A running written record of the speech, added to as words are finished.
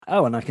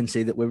Oh, and I can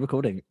see that we're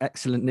recording.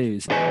 Excellent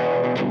news.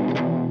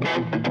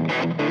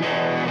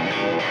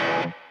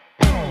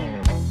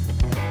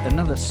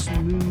 Another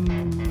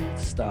smooth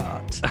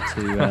start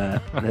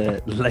to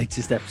the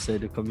latest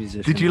episode of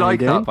Commusician. Did you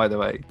like that, by the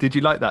way? Did you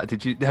like that?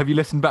 Have you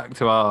listened back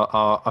to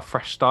our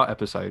fresh start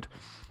episode?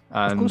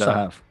 And, of course I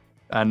have.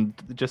 And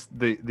just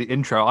the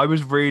intro, I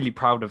was really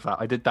proud of that.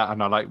 I did that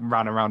and I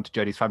ran around to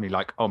Jodie's family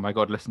like, oh my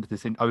God, listen to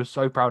this. I was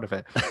so proud of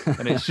it.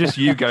 And it's just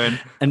you going,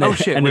 oh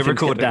shit, we're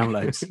recording.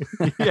 Downloads.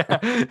 Yeah.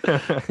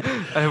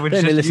 They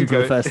only listened for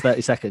the first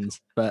 30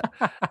 seconds, but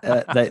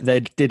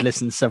they did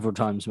listen several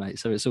times, mate.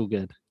 So it's all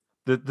good.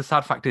 The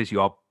sad fact is you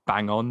are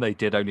bang on. They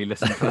did only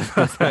listen for the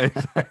first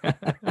 30 seconds.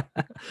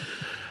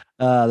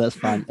 That's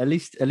fine. At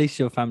least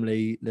your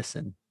family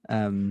listen.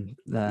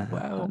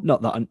 Well,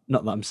 not that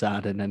I'm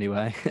sad in any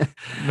way.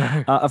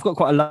 No. I've got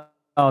quite a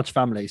large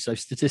family, so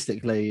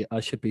statistically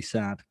I should be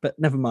sad, but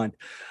never mind.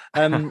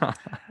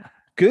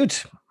 Good.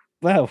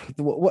 Well,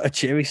 what a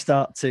cheery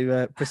start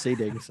to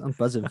proceedings. I'm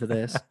buzzing for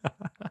this.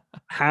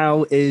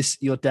 How is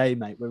your day,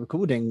 mate? We're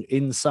recording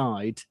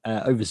inside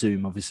over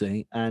Zoom,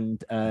 obviously,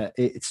 and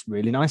it's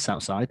really nice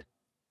outside.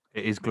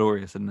 It is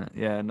glorious, isn't it?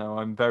 Yeah, no,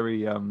 I'm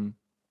very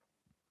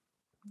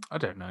I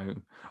don't know.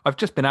 I've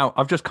just been out.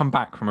 I've just come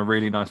back from a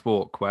really nice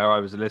walk where I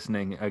was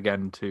listening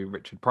again to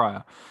Richard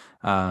Pryor,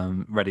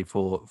 ready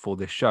for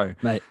this show.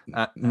 Mate,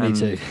 me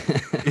too.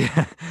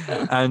 Yeah,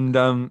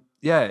 and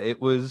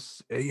it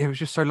was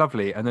just so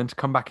lovely. And then to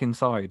come back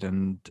inside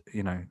and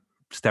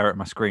stare at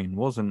my screen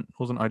wasn't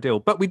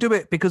ideal. But we do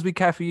it because we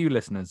care for you,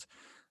 listeners.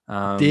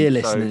 Dear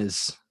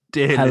listeners.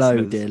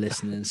 Hello, dear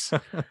listeners.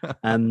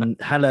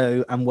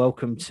 Hello and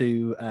welcome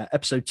to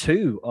episode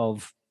 2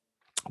 of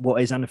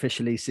what is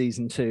unofficially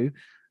season 2.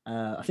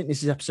 I think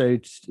this is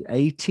episode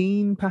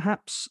 18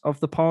 perhaps of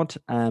the pod,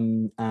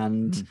 and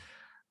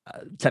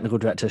technical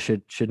director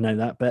should know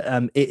that, but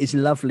it is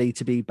lovely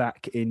to be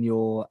back in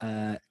your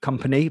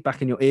company,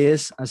 back in your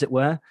ears, as it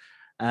were.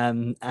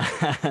 And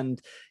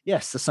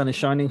yes, the sun is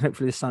shining.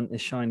 Hopefully the sun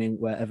is shining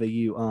wherever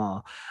you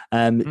are.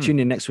 Tune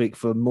in next week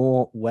for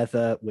more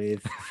weather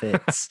with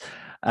Fitz.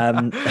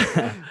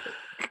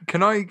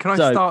 Can I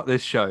start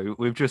this show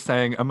with just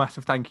saying a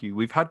massive thank you?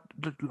 We've had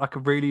like a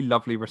really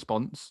lovely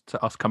response to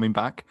us coming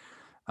back,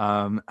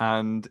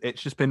 and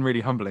it's just been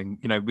really humbling.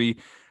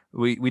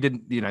 We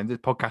didn't, the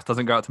podcast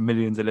doesn't go out to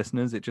millions of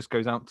listeners. It just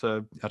goes out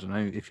to, I don't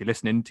know if you're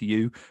listening, to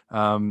you.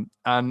 And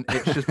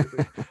it's just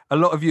a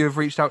lot of you have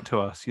reached out to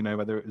us,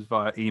 whether it was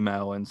via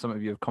email, and some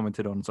of you have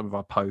commented on some of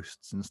our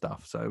posts and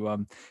stuff.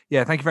 So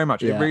thank you very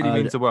much. Yeah, it really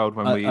means the world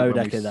when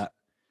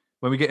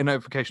we get a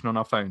notification on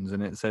our phones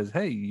and it says,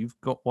 hey, you've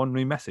got one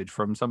new message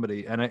from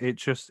somebody. And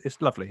it's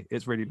lovely.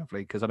 It's really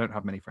lovely because I don't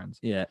have many friends.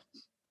 Yeah,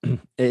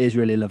 it is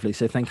really lovely.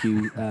 So thank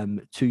you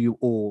to you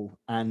all.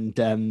 And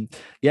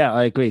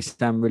I agree.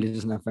 Sam really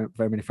doesn't have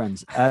very many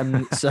friends.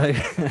 Mr.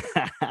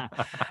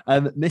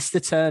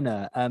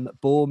 Turner,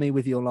 bore me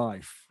with your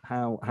life.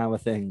 How are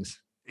things?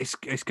 It's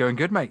going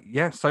good, mate.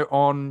 Yeah. So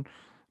on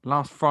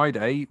last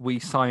Friday, we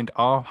signed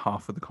our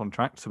half of the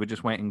contract. So we're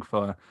just waiting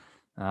for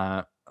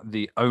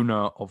the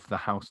owner of the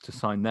house to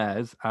sign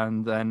theirs,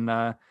 and then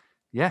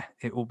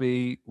it will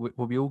be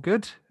all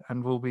good,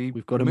 and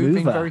we've got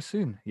moving very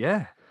soon.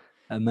 Yeah,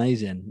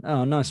 amazing.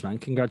 Oh, nice, man.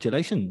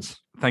 Congratulations.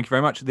 Thank you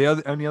very much. The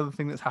only other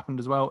thing that's happened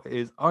as well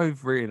is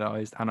I've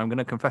realized, and I'm going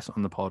to confess it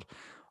on the pod,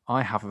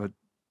 I have a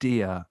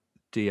dear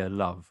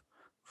love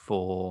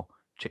for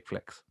chick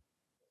flicks.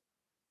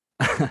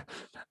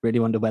 Really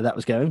wonder where that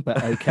was going,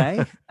 but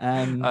okay.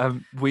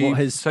 What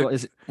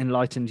has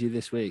enlightened you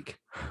this week?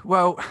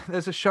 Well,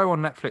 there's a show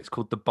on Netflix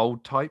called The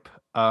Bold Type,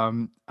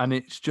 and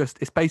it's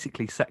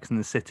basically Sex and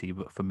the City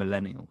but for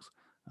millennials.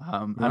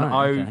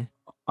 Okay.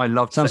 I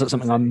love. Sounds like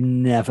something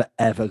I'm never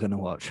ever going to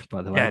watch.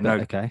 By the way, yeah, no,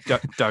 okay,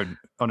 don't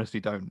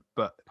honestly don't.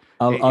 But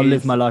I'll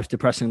live my life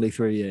depressingly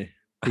through you.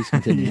 Please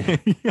continue.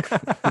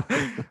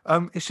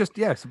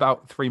 It's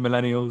about 3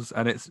 millennials,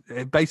 and it's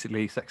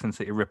basically Sex and the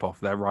City ripoff.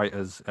 They're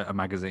writers at a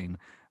magazine,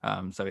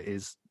 so it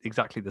is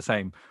exactly the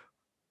same,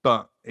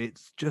 but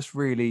it's just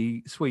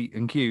really sweet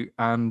and cute.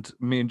 And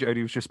me and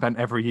Jodie have just spent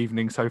every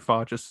evening so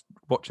far just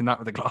watching that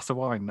with a glass of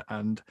wine,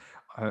 and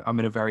I'm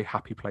in a very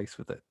happy place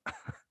with it.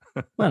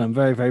 Well, I'm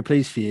very, very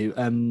pleased for you.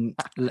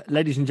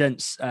 Ladies and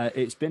gents,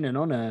 it's been an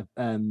honor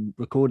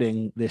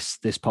recording this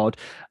pod.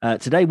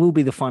 Today will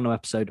be the final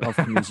episode of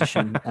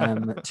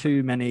Commusician.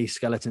 Too many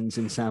skeletons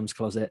in Sam's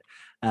closet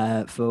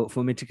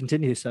for me to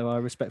continue, so I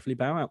respectfully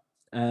bow out.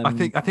 I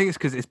think it's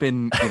because it's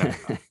been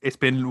it's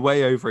been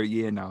way over a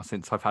year now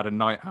since I've had a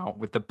night out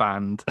with the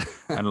band,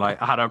 and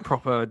I had a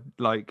proper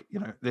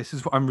this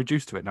is what I'm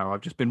reduced to it now.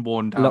 I've just been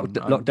worn down.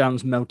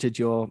 Lockdown's melted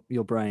your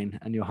brain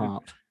and your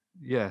heart.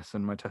 Yes,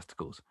 and my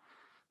testicles.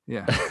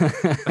 Yeah.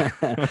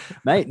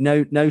 Mate,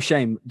 no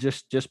shame.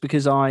 Just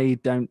because I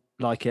don't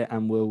like it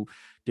and will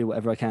do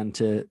whatever I can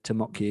to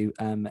mock you,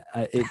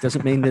 it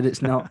doesn't mean that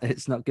it's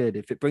not good.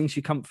 If it brings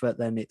you comfort,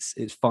 then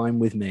it's fine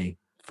with me.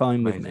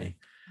 Fine with me.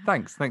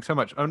 Thanks so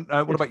much. What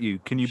about you?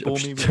 Can you bore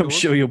me with I'm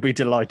sure you'll be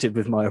delighted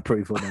with my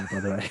approval now, by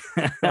the way.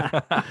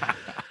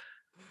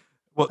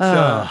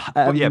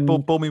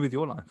 What's bore me with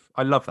your life.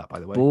 I love that, by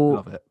the way.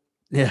 Love it.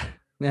 Yeah.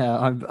 Yeah,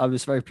 I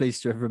was very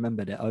pleased to have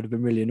remembered it. I would have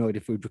been really annoyed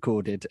if we'd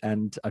recorded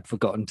and I'd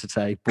forgotten to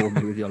say "bore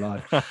me with your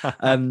life."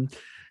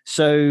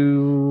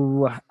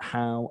 So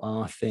how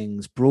are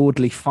things?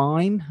 Broadly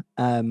fine.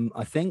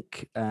 I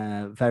think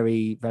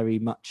very, very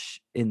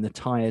much in the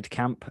tired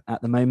camp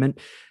at the moment.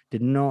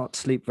 Did not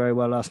sleep very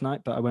well last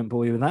night, but I won't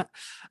bore you with that.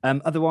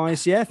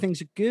 Otherwise, yeah,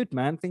 things are good,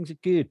 man. Things are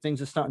good.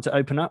 Things are starting to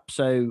open up.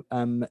 So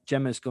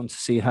Gemma's gone to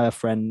see her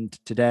friend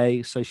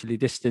today, socially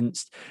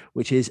distanced,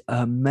 which is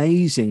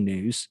amazing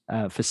news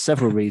for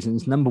several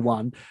reasons. Number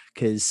one,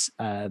 because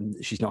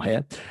she's not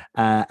here,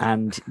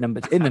 and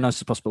in the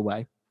nicest possible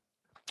way.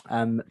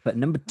 But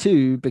number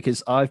two,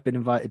 because I've been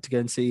invited to go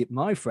and see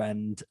my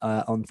friend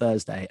on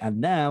Thursday,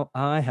 and now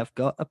I have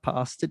got a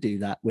pass to do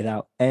that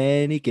without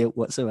any guilt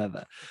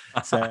whatsoever.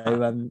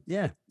 So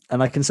yeah,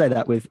 and I can say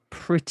that with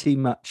pretty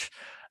much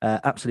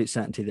absolute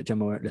certainty that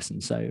Gemma won't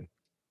listen. So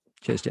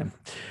cheers, Gem.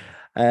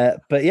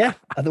 But yeah,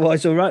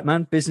 otherwise all right,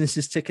 man. Business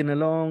is ticking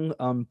along.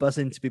 I'm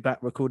buzzing to be back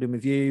recording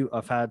with you.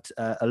 I've had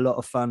a lot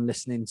of fun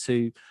listening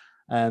to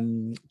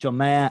John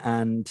Mayer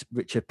and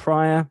Richard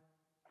Pryor.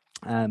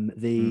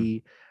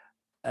 The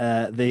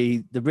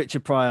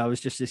Richard Pryor I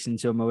was just listening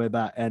to on my way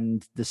back,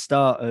 and the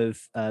start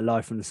of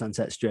Live from the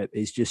Sunset Strip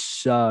is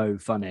just so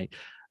funny.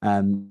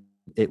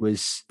 It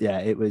was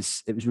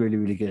really,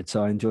 really good.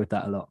 So I enjoyed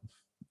that a lot.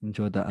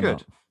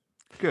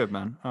 Good,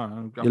 man.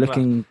 I'm You're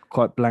looking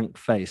quite blank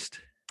faced.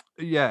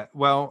 Yeah,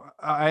 well,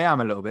 I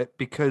am a little bit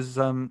because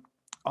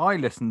I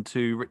listened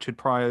to Richard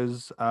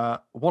Pryor's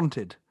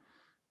Wanted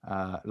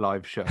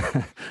live show.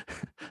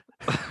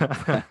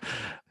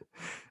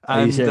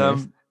 Are you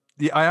serious?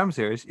 Yeah, I am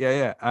serious.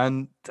 Yeah.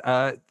 And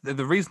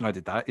the reason I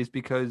did that is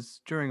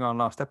because during our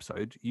last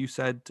episode, you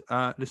said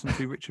listen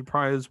to Richard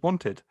Pryor's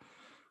Wanted.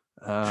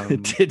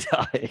 Did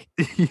I?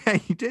 Yeah,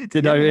 you did.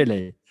 Did I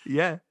really?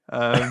 Yeah.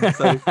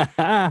 So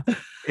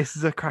this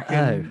is a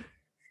cracking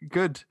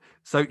good.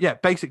 So yeah,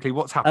 basically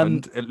what's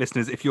happened,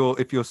 listeners, if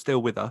you're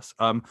still with us,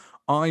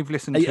 I've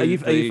listened to. Are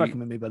you fucking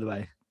with me, by the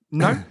way?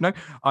 No.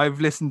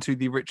 I've listened to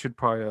the Richard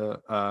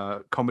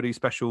Pryor comedy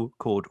special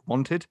called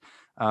Wanted.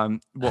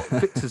 What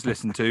Fitz has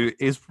listened to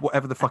is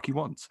whatever the fuck he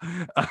wants.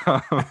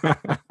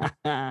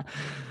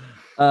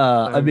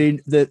 I mean,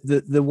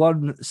 the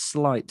one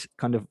slight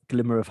kind of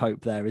glimmer of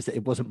hope there is that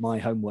it wasn't my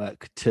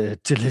homework to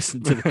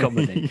listen to the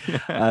comedy.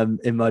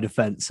 In my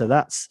defense, so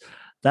that's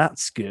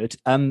good.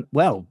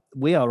 Well,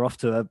 we are off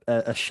to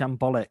a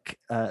shambolic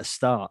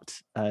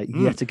start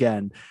yet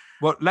again.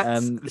 Well,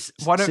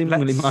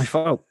 seemingly my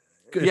fault.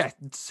 Good. Yeah,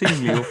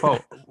 seemingly your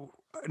fault.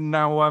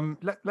 Now,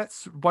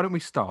 why don't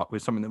we start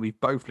with something that we've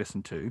both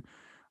listened to,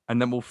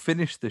 and then we'll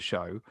finish the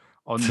show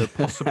on the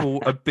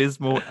possible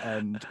abysmal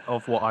end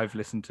of what I've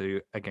listened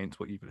to against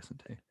what you've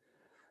listened to.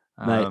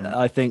 Mate,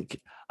 I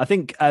think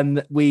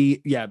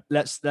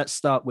let's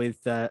start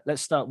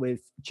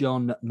with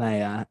John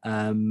Mayer,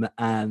 and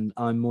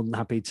I'm more than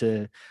happy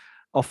to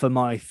offer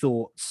my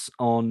thoughts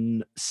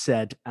on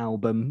said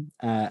album,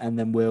 and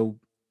then we'll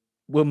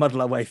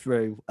muddle our way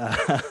through.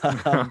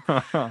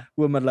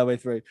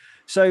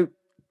 So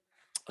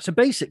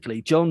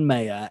basically, John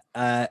Mayer,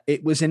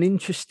 it was an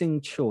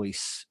interesting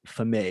choice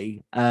for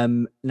me.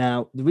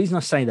 Now, the reason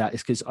I say that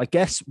is because I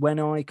guess when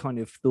I kind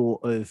of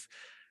thought of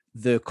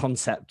the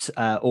concept,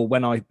 or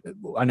when I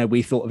know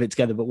we thought of it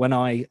together, but when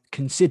I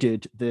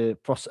considered the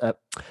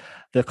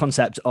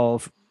concept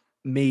of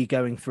me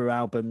going through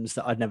albums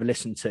that I'd never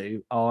listened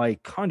to, I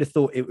kind of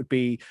thought it would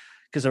be,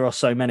 because there are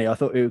so many, I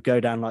thought it would go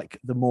down like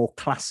the more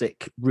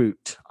classic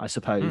route, I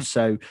suppose.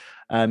 So,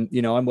 I'm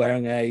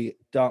wearing a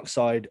Dark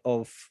Side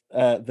of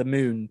the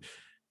Moon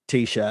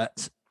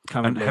t-shirt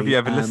currently. And have you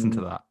ever listened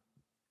to that?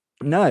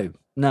 No.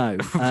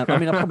 I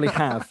mean, I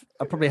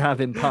probably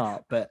have in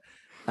part, but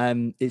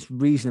it's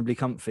reasonably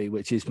comfy,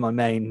 which is my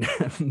main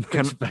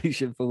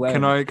motivation for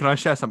wearing. Can I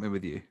share something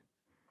with you?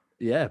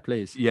 Yeah,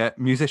 please. Yeah,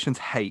 musicians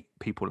hate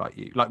people like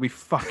you. Like, we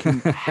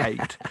fucking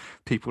hate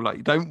people like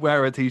you. Don't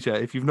wear a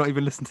t-shirt if you've not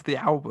even listened to the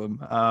album.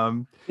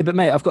 Yeah, but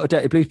mate, I've got a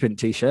Dirty Blueprint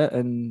t-shirt,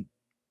 and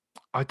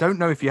I don't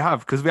know if you have,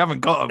 because we haven't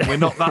got them. We're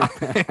not that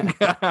big.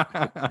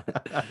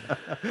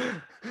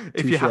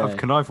 If you have,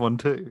 can I have one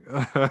too?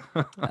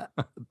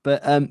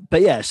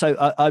 But yeah.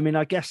 So I mean,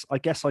 I guess I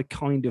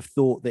kind of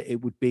thought that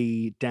it would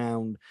be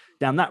down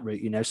that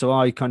route, So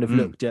I kind of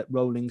looked at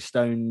Rolling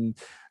Stone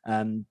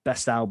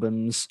best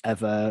albums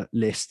ever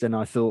list, and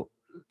I thought,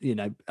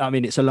 I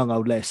mean, it's a long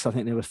old list. I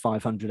think there was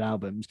 500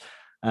 albums,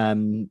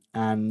 and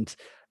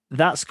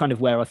that's kind of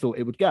where I thought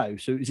it would go.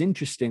 So it was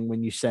interesting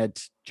when you said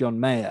John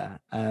Mayer.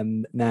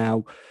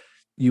 Now,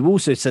 you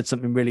also said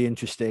something really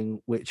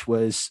interesting, which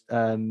was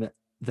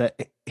that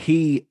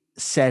he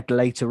said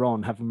later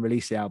on, having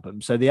released the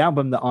album. So the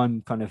album that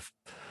I'm kind of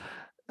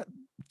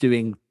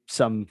doing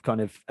some kind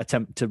of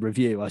attempt to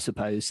review, I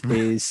suppose,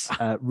 is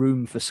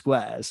Room for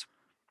Squares,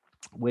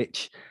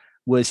 which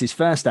was his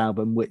first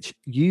album, which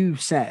you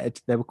said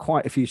there were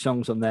quite a few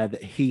songs on there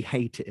that he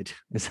hated.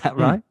 Is that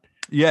right?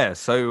 Yeah,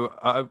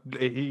 so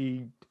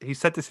he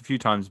said this a few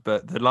times,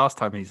 but the last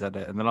time he said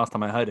it, and the last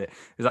time I heard it,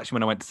 is actually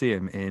when I went to see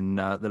him in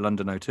the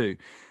London O2,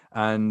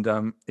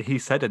 and he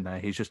said in there,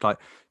 he's just like,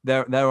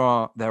 there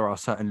are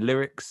certain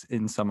lyrics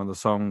in some of the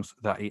songs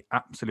that he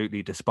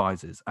absolutely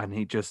despises, and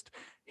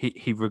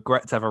he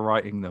regrets ever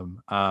writing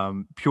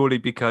them, purely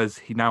because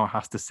he now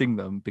has to sing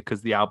them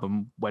because the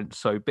album went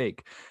so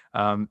big.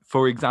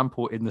 For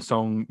example, in the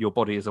song "Your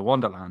Body Is a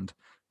Wonderland,"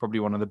 probably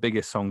one of the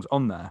biggest songs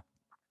on there.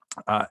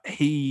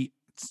 He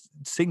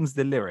sings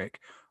the lyric,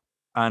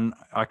 and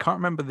I can't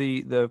remember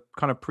the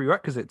kind of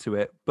prerequisite to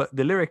it, but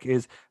the lyric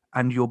is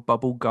 "and your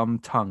bubblegum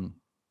tongue,"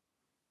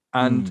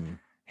 and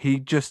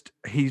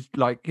he's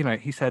like,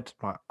 he said,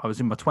 like, I was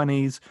in my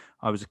 20s,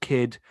 I was a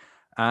kid,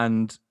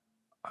 and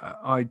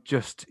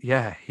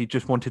he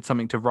just wanted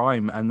something to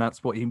rhyme, and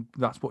that's what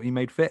he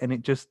made fit, and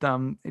it just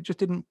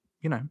didn't,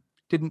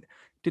 didn't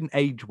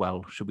age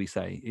well, should we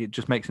say. It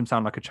just makes him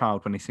sound like a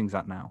child when he sings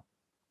that now.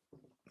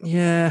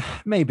 Yeah,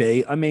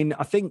 maybe. I mean,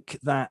 I think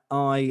that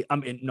I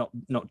mean,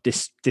 not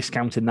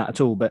discounting that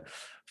at all, but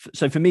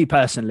so for me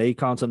personally,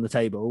 Cards on the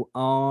Table,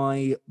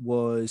 I've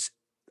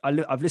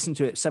listened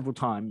to it several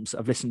times.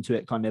 I've listened to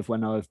it kind of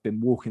when I've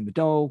been walking the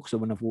dogs or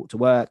when I've walked to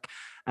work,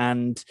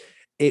 and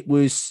it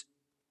was,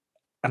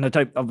 and I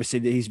don't,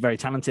 obviously he's very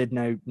talented,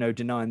 no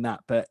denying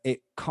that, but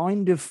it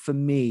kind of for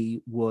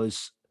me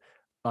was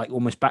like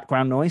almost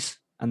background noise,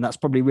 and that's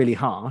probably really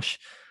harsh,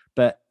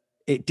 but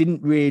it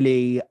didn't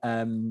really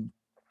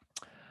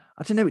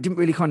I don't know, it didn't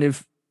really kind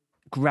of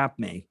grab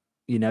me,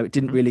 it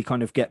didn't really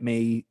kind of get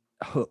me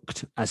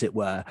hooked, as it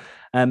were.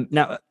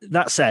 Now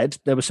that said,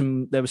 there were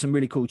some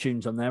really cool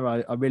tunes on there.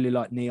 I really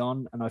like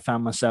Neon, and I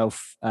found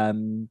myself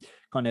kind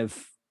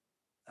of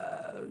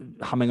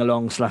humming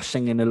along /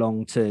 singing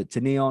along to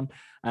Neon.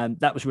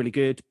 That was really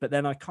good. But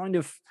then I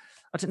don't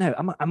know,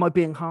 am I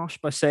being harsh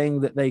by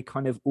saying that they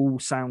kind of all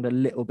sound a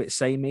little bit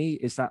samey?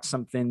 Is that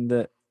something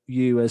that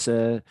you, as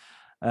a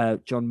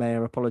John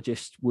Mayer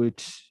apologist,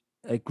 would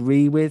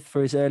agree with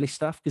for his early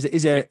stuff? Because it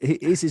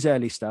is his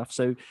early stuff.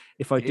 So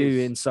if I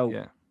insult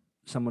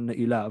someone that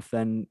you love,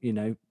 then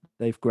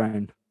they've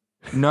grown.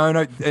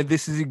 No,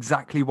 this is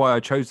exactly why I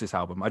chose this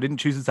album. I didn't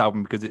choose this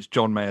album because it's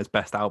John Mayer's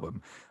best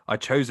album. I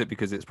chose it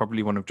because it's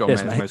probably one of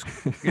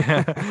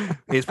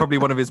it's probably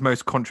one of his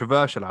most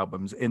controversial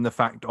albums, in the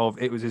fact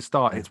of it was his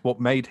start. It's what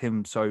made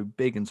him so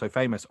big and so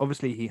famous.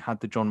 Obviously, he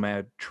had the John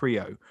Mayer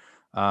trio.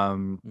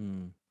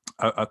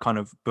 A kind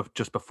of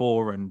just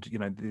before, and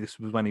this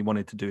was when he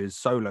wanted to do his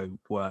solo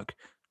work,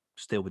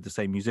 still with the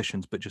same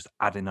musicians, but just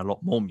add in a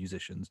lot more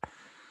musicians.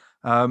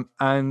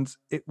 And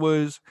it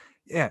was,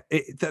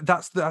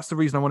 that's the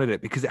reason I wanted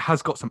it, because it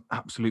has got some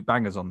absolute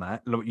bangers on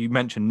there. You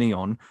mentioned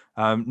Neon.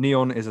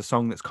 Neon is a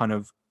song that's kind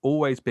of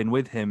always been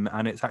with him,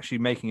 and it's actually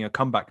making a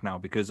comeback now,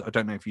 because I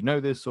don't know if you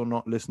know this or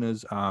not,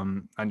 listeners,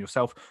 and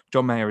yourself,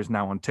 John Mayer is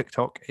now on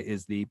TikTok. It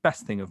is the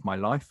best thing of my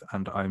life,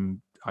 and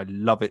I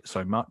love it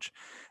so much.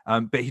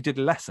 But he did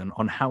a lesson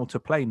on how to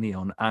play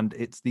Neon, and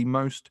it's the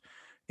most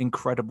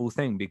incredible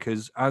thing,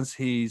 because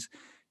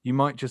you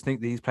might just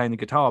think that he's playing the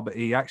guitar, but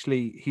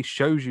he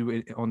shows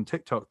you on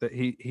TikTok that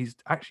he's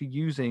actually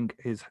using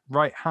his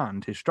right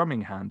hand, his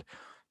strumming hand,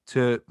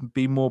 to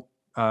be more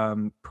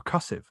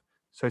percussive.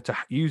 So to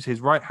use his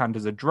right hand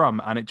as a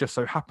drum, and it just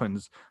so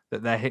happens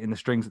that they're hitting the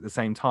strings at the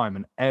same time,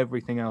 and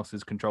everything else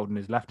is controlled in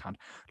his left hand.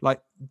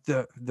 Like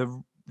the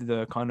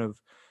kind of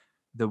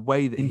the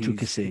way that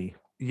intricacy.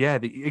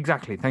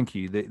 Exactly. Thank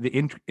you.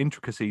 The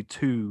intricacy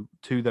to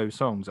those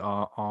songs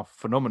are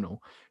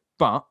phenomenal.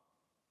 But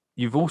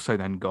you've also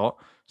then got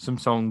some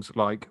songs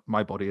like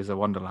 "My Body Is a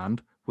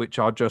Wonderland," which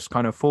are just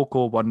kind of four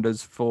chord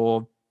wonders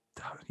for,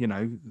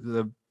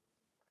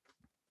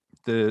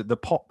 the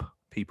pop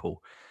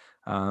people.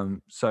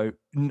 So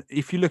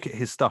if you look at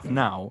his stuff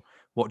now,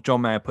 what John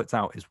Mayer puts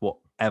out is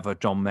whatever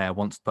John Mayer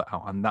wants to put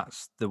out, and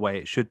that's the way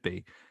it should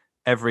be.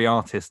 Every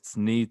artist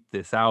needs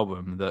this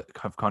album that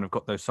have kind of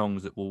got those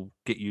songs that will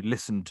get you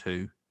listened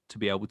to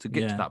be able to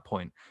get to that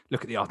point.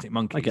 Look at the Arctic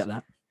Monkeys. I get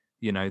that.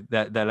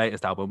 Their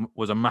latest album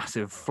was a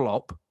massive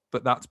flop,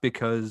 but that's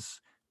because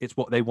it's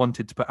what they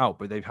wanted to put out,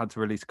 but they've had to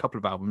release a couple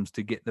of albums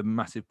to get the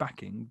massive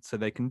backing so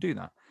they can do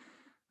that.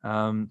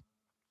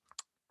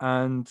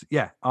 And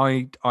yeah,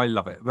 I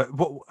love it. But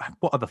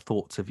what other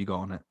thoughts have you got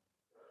on it?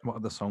 What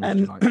other songs do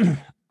you like?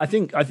 I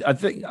think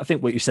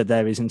what you said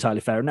there is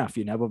entirely fair enough.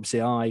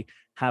 Obviously I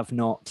have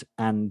not,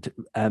 and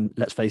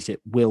let's face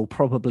it, will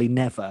probably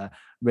never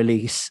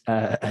release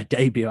a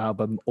debut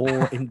album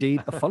or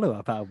indeed a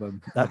follow-up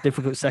album. That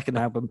Difficult second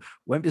album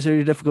won't be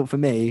so difficult for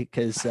me,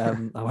 because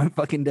I won't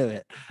fucking do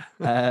it.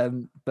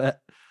 But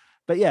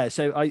yeah,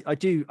 so I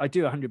do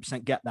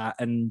 100% get that,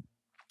 and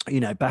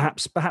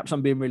perhaps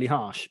I'm being really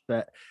harsh,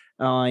 but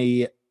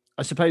I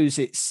suppose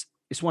it's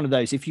one of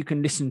those, if you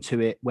can listen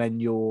to it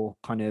when you're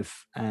kind of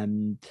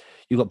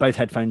you've got both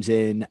headphones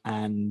in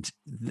and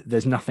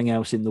there's nothing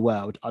else in the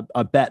world,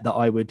 I bet that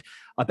I would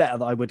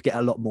get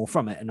a lot more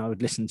from it, and I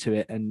would listen to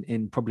it and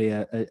in probably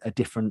a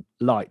different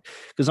light,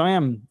 because I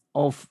am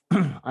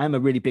a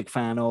really big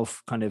fan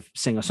of kind of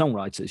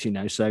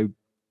singer-songwriters, so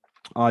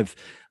I've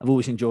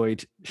always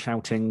enjoyed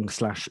shouting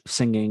 /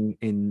 singing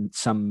in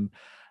some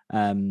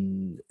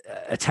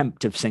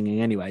attempt of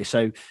singing anyway.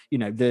 So, you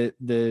know,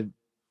 the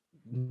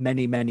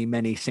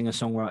many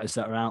singer-songwriters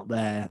that are out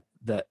there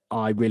that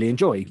I really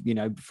enjoy, you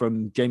know,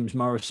 from James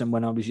Morrison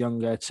when I was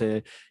younger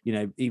to, you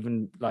know,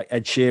 even like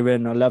Ed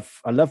Sheeran.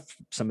 I love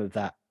some of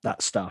that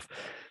stuff.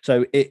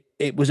 So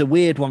it was a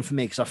weird one for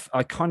me because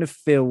I kind of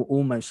feel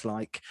almost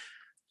like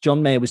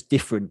John Mayer was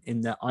different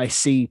in that I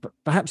see, but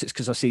perhaps it's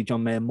because I see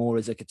John Mayer more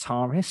as a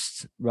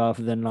guitarist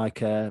rather than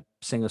like a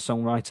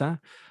singer-songwriter.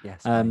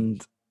 Yes.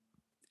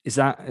 Is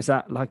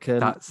that like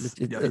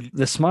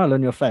the smile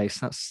on your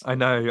face? I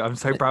know. I'm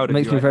so proud of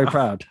you. Makes me very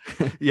proud.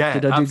 Yeah,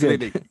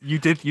 absolutely. You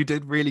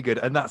did really good,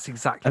 and that's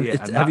exactly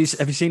it. And have you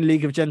seen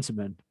League of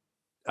Gentlemen?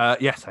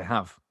 Yes, I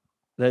have.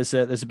 There's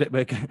a bit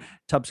where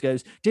Tubbs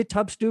goes, "Did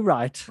Tubbs do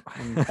right?"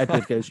 And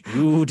Edward goes,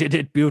 "You did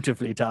it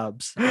beautifully,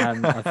 Tubbs."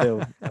 And I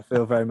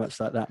feel very much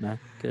like that now.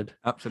 Good.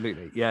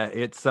 Absolutely. Yeah.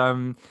 It's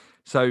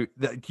so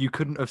that you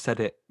couldn't have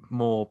said it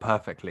more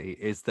perfectly,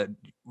 is that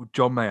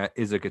John Mayer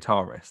is a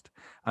guitarist,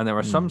 and there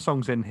are some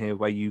songs in here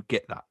where you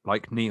get that,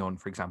 like Neon,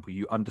 for example.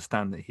 You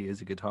understand that he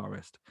is a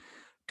guitarist.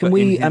 Can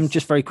we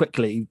just very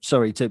quickly,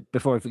 sorry to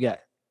before I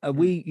forget,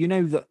 we, you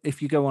know, that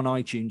if you go on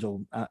iTunes or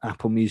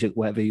Apple Music,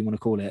 whatever you want to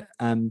call it,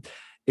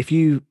 if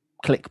you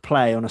click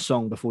play on a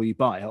song before you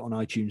buy it on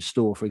iTunes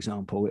Store, for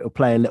example, it'll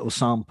play a little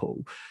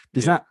sample.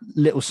 Does that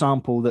little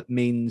sample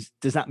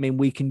does that mean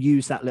we can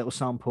use that little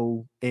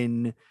sample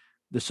in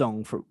the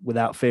song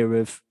without fear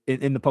of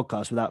in the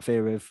podcast without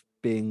fear of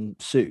being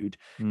sued?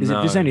 Because if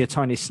there's only a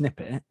tiny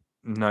snippet.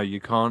 No, you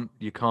can't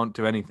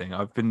do anything.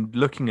 I've been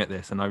looking at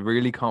this and I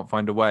really can't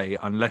find a way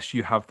unless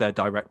you have their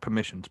direct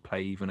permission to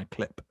play even a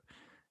clip.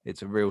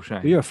 It's a real shame.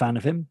 Well, you're a fan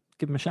of him.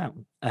 Give him a shout.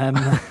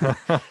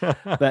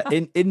 But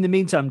in the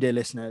meantime, dear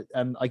listener,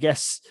 I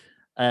guess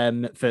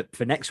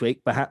for next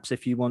week, perhaps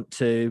if you want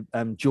to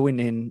join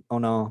in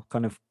on our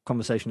kind of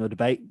conversation or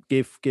debate,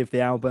 give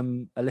the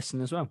album a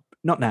listen as well.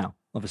 Not now,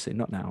 obviously,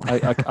 not now.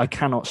 I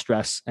cannot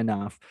stress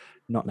enough.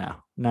 Not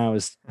now. Now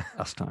is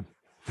us time.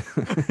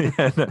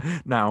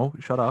 Now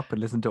shut up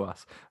and listen to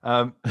us.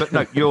 But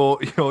no,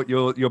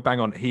 you're bang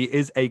on. He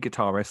is a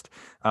guitarist.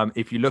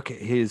 If you look at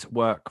his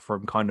work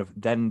from kind of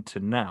then to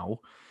now,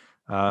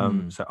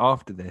 so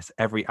after this,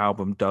 every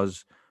album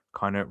does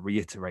kind of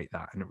reiterate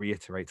that, and it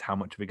reiterates how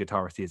much of a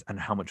guitarist he is and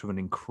how much of an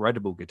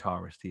incredible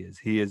guitarist he is.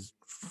 He is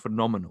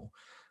phenomenal.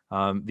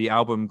 The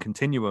album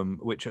Continuum,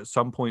 which at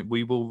some point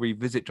we will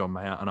revisit John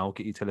Mayer, and I'll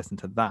get you to listen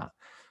to that.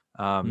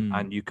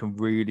 And you can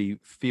really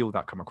feel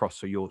that come across.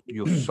 So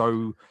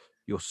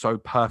you're so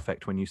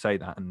perfect when you say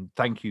that, and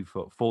thank you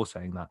for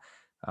saying that.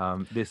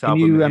 This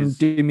album is...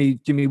 do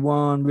me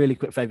one really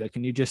quick favor?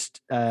 Can you just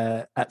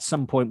at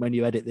some point when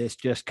you edit this,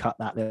 just cut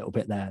that little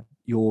bit there?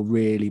 You're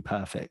really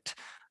perfect.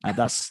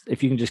 That's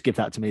if you can just give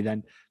that to me,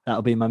 then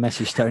that'll be my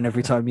message tone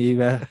every time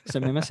you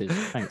send me a message.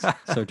 Thanks.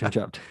 Sorry to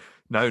interrupt.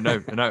 No,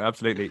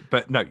 absolutely.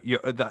 But no,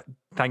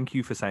 thank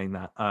you for saying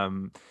that.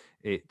 I'm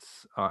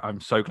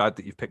so glad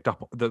that you've picked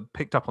up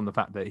on the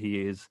fact that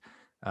he is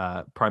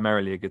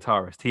primarily a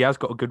guitarist. He has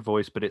got a good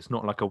voice, but it's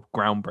not like a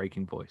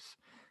groundbreaking voice.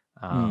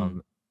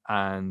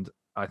 And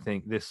I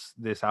think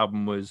this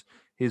album was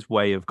his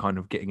way of kind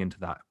of getting into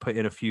that, put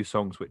in a few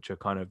songs which are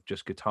kind of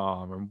just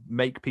guitar and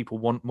make people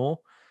want more,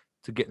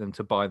 to get them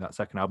to buy that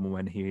second album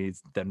when he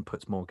then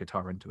puts more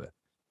guitar into it.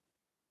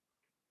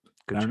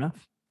 Good Fair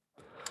enough.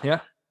 Yeah.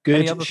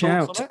 Good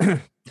shout.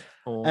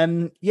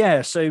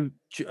 Yeah, so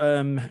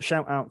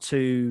shout out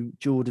to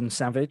Jordan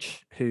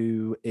Savage,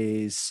 who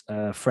is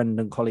a friend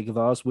and colleague of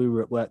ours. We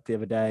were at work the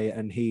other day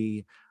and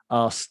he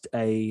asked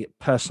a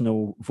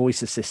personal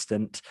voice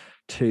assistant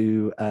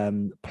to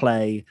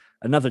play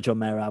another John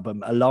Mayer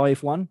album, a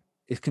live one.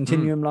 Is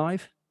Continuum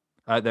live?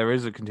 There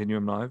is a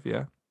Continuum live,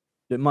 yeah.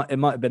 It might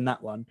have been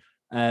that one.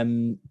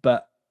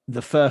 But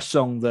the first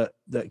song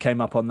that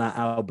came up on that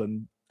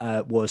album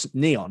was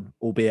Neon,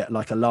 albeit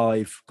like a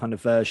live kind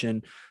of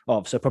version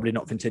of, so probably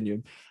not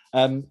Continuum.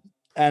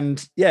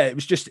 And yeah, it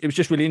was just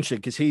really interesting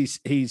because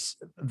he's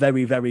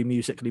very, very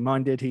musically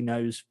minded. He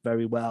knows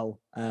very well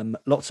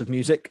lots of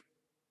music,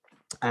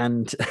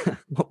 and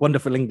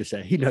wonderful English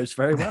there. He knows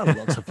very well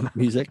lots of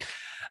music.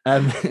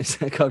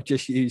 So I've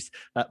just used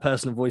that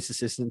personal voice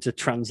assistant to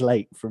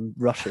translate from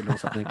Russian or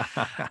something.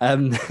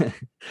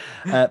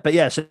 But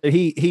yeah, so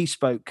he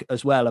spoke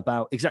as well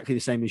about exactly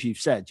the same as you've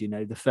said, you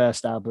know, the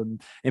first album.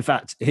 In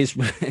fact, his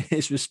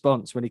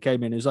response when he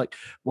came in, he was like,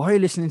 why are you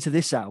listening to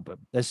this album?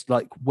 There's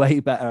like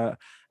way better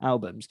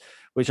albums,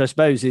 which I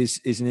suppose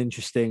is an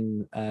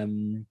interesting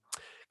kind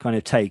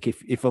of take.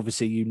 If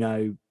obviously, you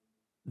know,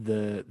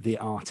 the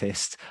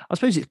artist, I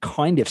suppose it's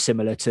kind of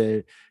similar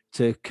to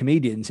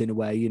comedians in a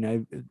way. You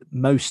know,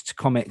 most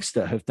comics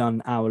that have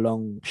done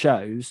hour-long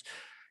shows,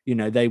 you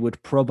know, they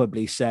would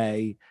probably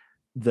say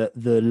that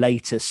the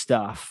later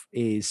stuff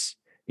is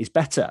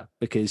better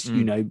because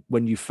you know,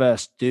 when you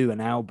first do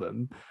an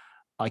album,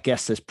 I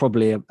guess there's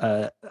probably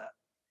a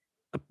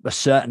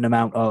certain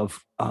amount of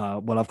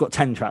well, I've got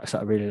 10 tracks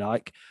that I really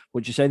like.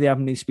 Would you say the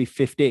album needs to be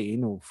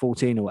 15 or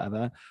 14 or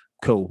whatever?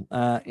 cool.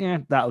 Yeah,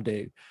 that'll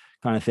do,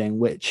 kind of thing.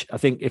 Which I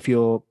think if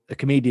you're a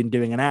comedian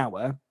doing an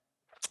hour,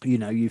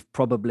 you've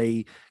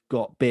probably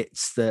got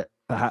bits that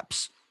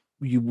perhaps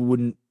you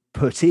wouldn't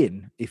put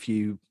in if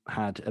you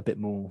had a bit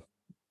more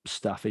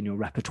stuff in your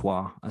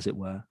repertoire, as it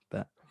were.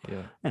 But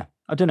yeah,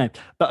 I don't know.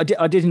 But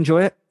I did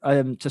enjoy it.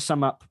 To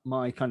sum up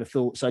my kind of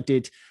thoughts, I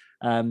did.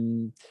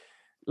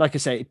 Like I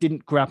say, it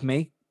didn't grab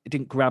me.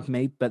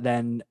 But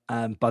then,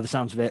 by the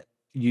sounds of it,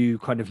 you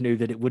kind of knew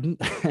that it wouldn't.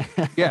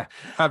 Yeah,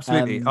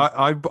 absolutely.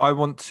 I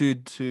want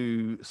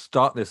to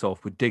start this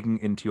off with digging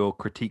into your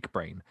critique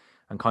brain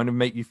and kind of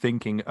make you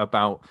thinking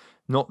about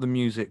not the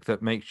music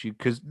that makes you,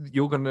 because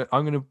I'm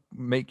gonna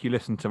make you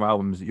listen to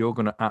albums that you're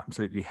gonna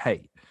absolutely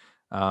hate.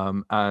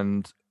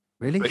 And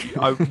really,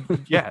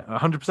 yeah,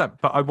 100%.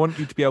 But I want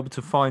you to be able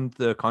to find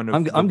the kind of.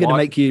 I'm going to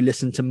make you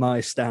listen to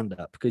my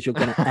stand-up because you're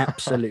going to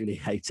absolutely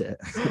hate it.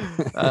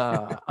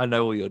 I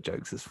know all your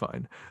jokes is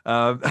fine.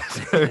 I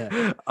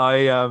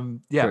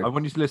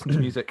want you to listen to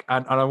music,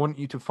 and I want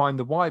you to find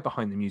the why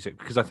behind the music,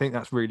 because I think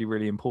that's really,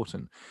 really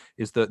important.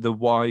 Is that the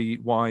why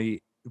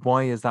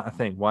is that a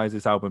thing? Why does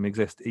this album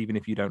exist, even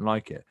if you don't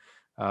like it?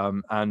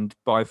 And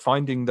by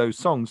finding those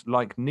songs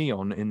like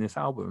Neon in this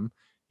album,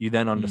 you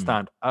then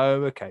understand,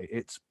 oh, okay,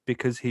 it's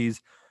because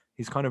he's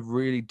kind of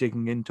really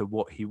digging into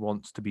what he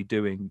wants to be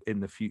doing in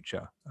the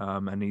future.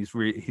 And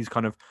he's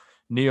kind of,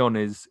 Neon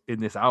is in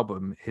this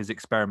album, his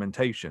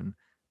experimentation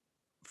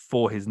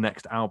for his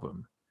next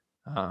album.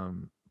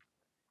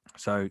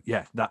 So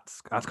yeah,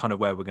 that's kind of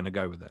where we're going to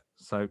go with it.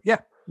 So yeah,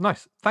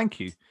 nice. Thank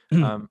you.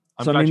 I'm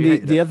glad you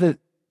hated the it. other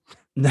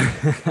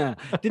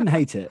didn't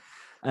hate it.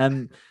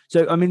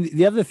 So I mean,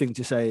 the other thing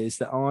to say is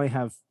that I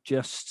have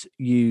just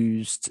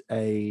used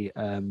a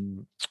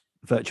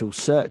virtual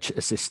search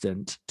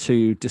assistant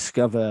to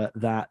discover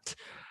that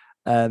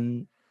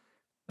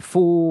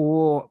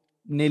for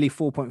nearly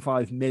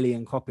 4.5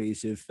 million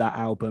copies of that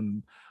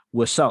album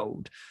were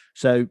sold.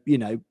 So,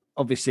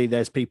 obviously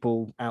there's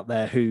people out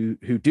there who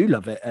do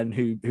love it and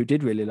who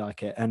did really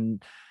like it.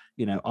 And,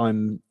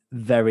 I'm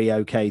very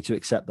okay to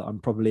accept that I'm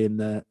probably in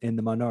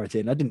the minority,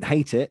 and I didn't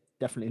hate it.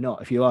 Definitely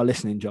not. If you are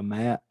listening, John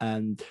Mayer,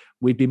 and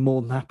we'd be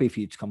more than happy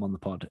for you to come on the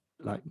pod.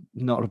 Like,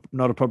 not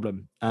a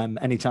problem.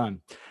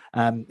 Anytime.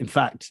 In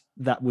fact,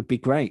 that would be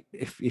great.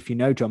 If you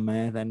know John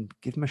Mayer, then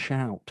give him a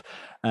shout,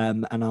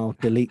 and I'll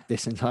delete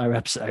this entire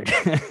episode.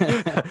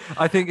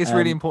 I think it's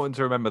really important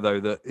to remember, though,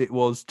 that it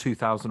was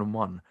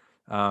 2001,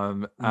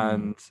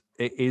 and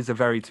it is a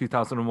very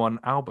 2001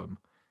 album.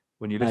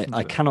 When you listen to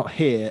I cannot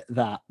hear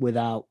that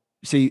without.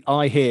 See,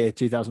 I hear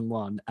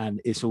 2001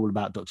 and it's all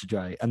about Dr.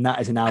 Dre, and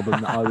that is an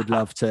album that I would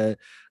love to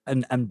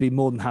and be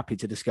more than happy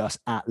to discuss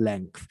at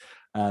length.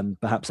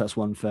 Perhaps that's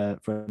one for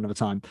another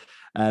time.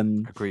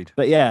 Agreed.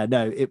 But yeah,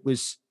 no, it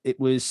was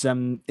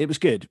good. It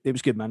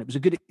was good, man. It was a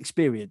good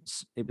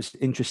experience. It was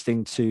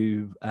interesting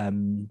to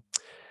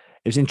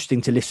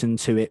listen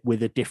to it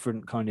with a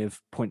different kind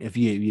of point of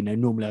view.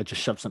 Normally I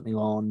just shove something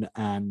on,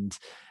 and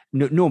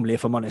normally,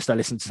 if I'm honest, I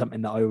listen to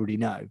something that I already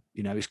know.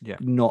 It's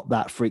not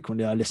that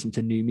frequently I listen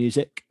to new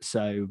music.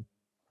 So,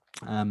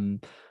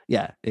 it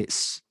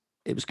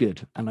was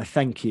good, and I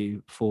thank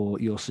you for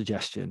your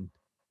suggestion.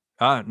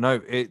 No,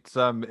 it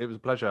was a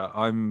pleasure.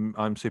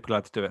 I'm super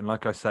glad to do it, and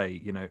like I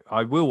say,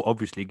 I will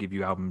obviously give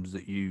you albums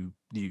that you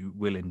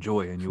will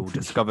enjoy and you'll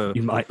discover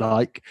you might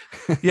like.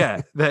 Yeah,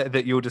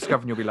 that you'll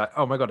discover and you'll be like,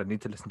 oh my god, I need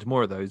to listen to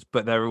more of those.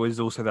 But there is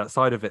also that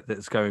side of it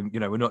that's going,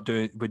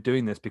 we're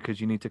doing this because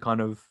you need to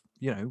kind of,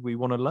 we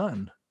want to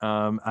learn,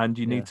 and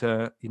you need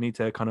to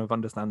kind of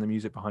understand the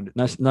music behind it.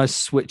 Nice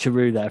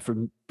switcheroo there,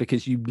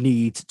 because you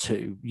need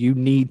to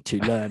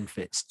learn,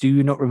 Fitz. Do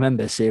you not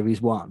remember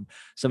series 1?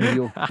 Some of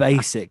your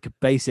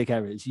basic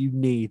errors you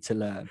need to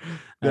learn.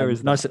 There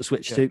is nice little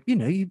switch to,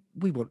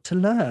 we want to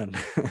learn.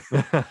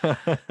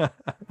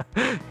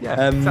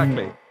 Yeah,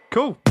 exactly.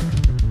 Cool.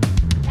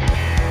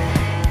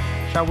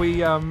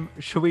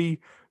 Shall we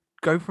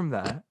go from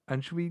there,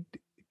 and should we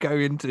go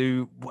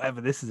into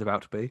whatever this is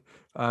about to be,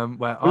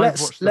 where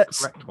I've watched the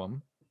correct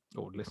one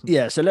or listened?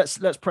 Yeah, so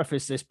let's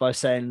preface this by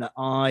saying that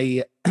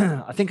I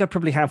think I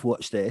probably have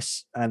watched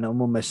this, and I'm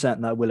almost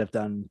certain that I will have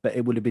done, but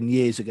it would have been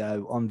years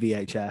ago on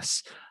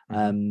VHS,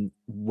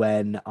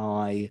 when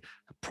I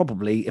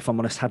probably, if I'm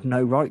honest, had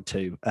no right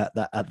to at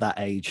that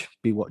age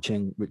be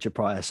watching Richard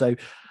Pryor. So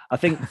I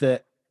think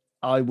that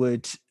I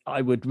would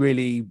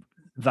really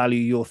value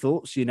your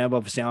thoughts.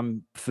 Obviously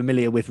I'm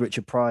familiar with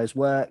Richard Pryor's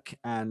work,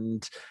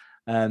 and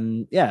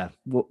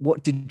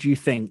what did you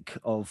think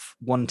of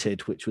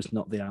Wanted, which was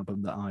not the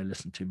album that I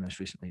listened to most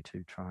recently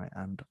to try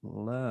and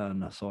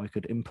learn so I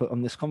could input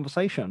on this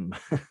conversation?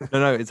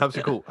 No, it's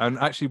absolutely cool. And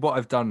actually what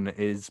I've done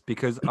is,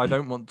 because I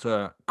don't want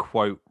to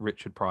quote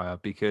Richard Pryor,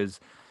 because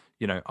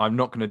I'm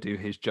not going to do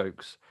his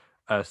jokes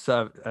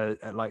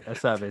like a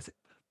service.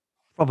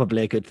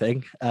 Probably a good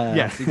thing.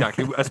 Yes,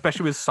 exactly.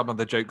 Especially with some of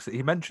the jokes that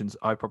he mentions,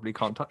 I probably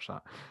can't touch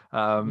that.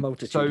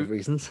 Multitude of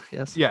reasons.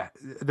 Yes. Yeah.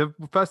 The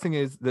first thing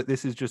is that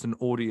this is just an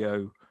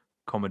audio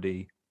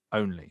comedy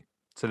only,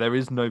 so there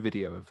is no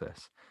video of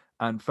this.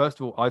 And first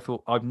of all, I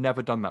thought, I've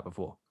never done that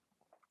before.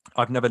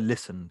 I've never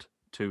listened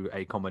to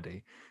a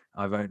comedy.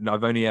 I've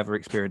only ever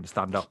experienced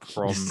stand up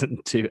from listen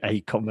to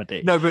a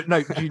comedy. No, but no,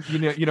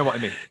 you know what I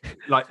mean.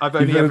 Like I've You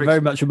only ever very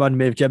much reminded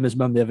me of Gemma's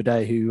mum the other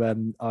day,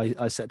 who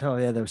I said, "Oh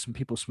yeah, there were some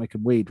people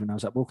smoking weed when I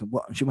was out walking."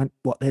 What? And she went,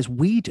 "What? There's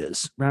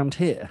weeders round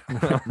here?"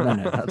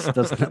 No,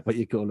 that's not what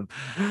you call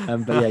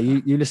them. But yeah,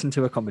 you listen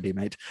to a comedy,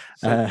 mate.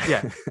 So,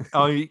 yeah,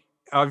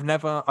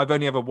 I've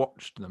only ever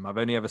watched them. I've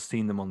only ever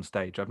seen them on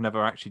stage. I've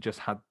never actually just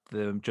had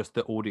just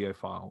the audio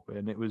file,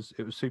 and it was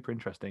super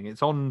interesting.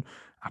 It's on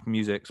Apple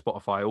Music,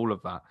 Spotify, all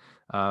of that.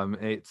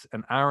 It's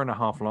an hour and a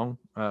half long,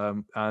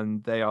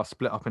 and they are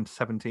split up into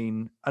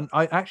 17, and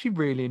I actually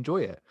really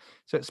enjoy it.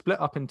 So it's split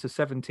up into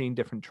 17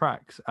 different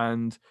tracks,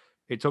 and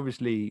it's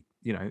obviously,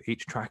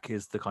 each track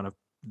is the kind of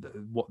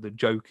what the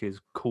joke is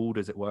called,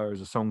 as it were,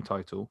 as a song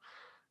title.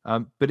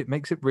 But it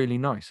makes it really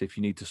nice if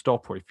you need to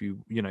stop, or if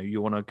you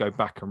want to go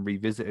back and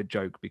revisit a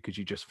joke because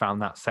you just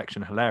found that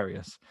section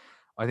hilarious.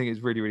 I think it's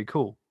really, really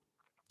cool.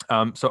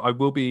 So I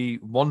will be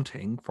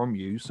wanting from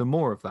you some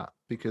more of that,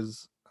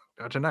 because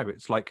I don't know,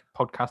 it's like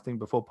podcasting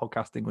before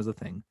podcasting was a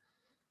thing.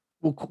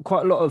 Well,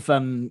 quite a lot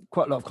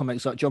of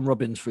comics like John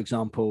Robbins, for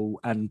example,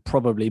 and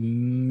probably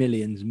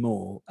millions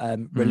more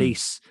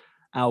release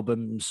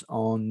albums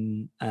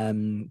on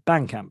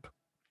Bandcamp.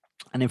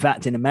 And in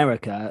fact, in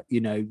America,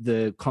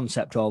 the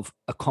concept of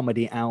a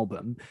comedy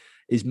album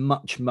is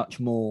much, much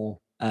more,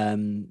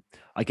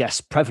 I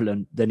guess,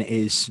 prevalent than it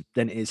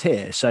is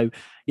here. So,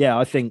 yeah,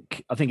 I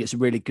think it's a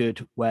really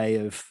good way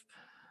of,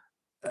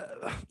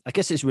 I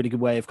guess it's a really good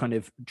way of kind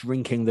of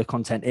drinking the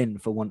content in,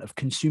 for want of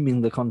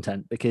consuming the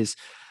content, because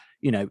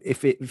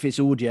if it's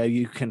audio,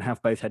 you can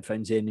have both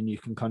headphones in and you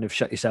can kind of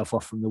shut yourself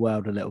off from the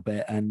world a little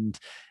bit. And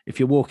if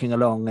you're walking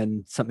along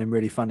and something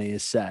really funny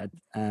is said,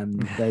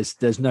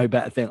 there's no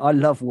better thing. I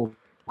love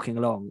walking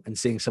along and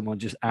seeing someone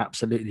just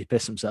absolutely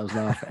piss themselves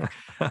laughing,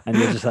 and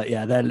you're just like,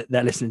 yeah,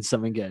 they're listening to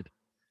something good.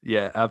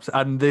 Yeah,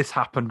 and this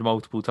happened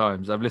multiple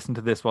times. I've listened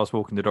to this whilst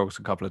walking the dogs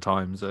a couple of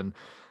times, and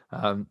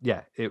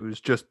yeah, it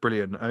was just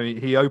brilliant. I mean,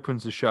 he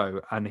opens the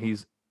show and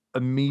he's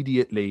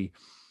immediately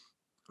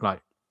like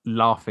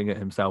laughing at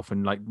himself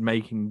and like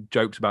making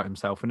jokes about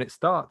himself, and it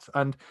starts.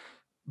 And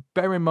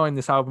bear in mind,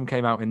 this album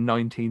came out in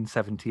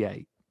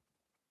 1978.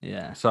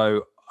 Yeah.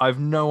 So I've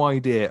no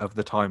idea of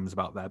the times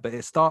about there, but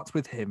it starts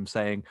with him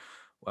saying,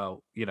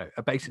 well,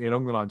 basically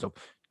along the lines of,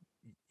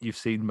 "You've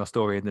seen my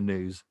story in the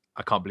news.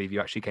 I can't believe you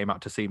actually came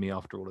out to see me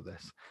after all of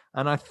this."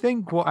 And I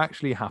think what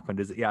actually happened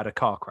is that he had a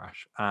car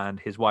crash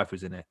and his wife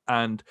was in it.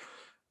 And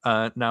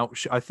now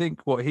I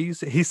think what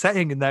he's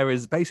saying in there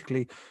is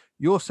basically,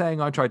 you're saying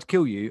I tried to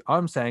kill you.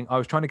 I'm saying I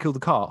was trying to kill the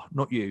car,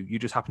 not you. You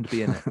just happened to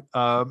be in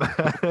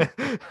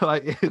it.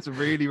 Like, it's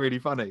really, really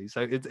funny.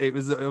 So it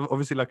was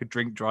obviously like a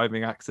drink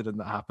driving accident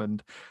that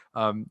happened,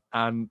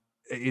 and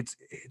it's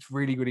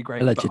really, really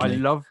great.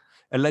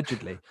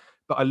 Allegedly.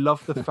 But I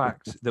love the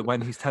fact that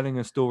when he's telling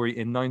a story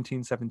in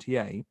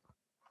 1978,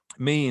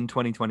 me in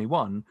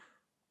 2021,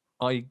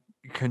 I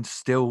can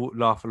still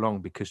laugh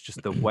along, because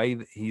just the way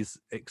that he's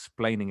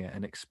explaining it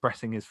and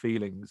expressing his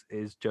feelings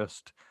is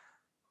just,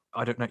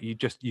 I don't know, you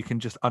can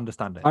just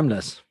understand it.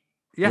 Timeless.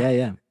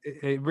 Yeah.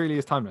 It really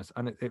is timeless,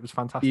 and it was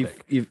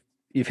fantastic.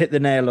 You've hit the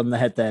nail on the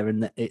head there,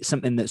 and it's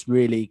something that's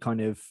really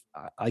kind of,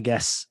 I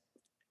guess,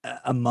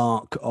 a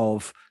mark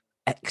of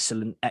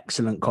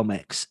excellent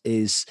comics,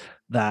 is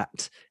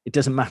that it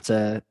doesn't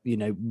matter,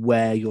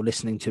 where you're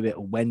listening to it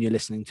or when you're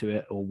listening to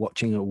it or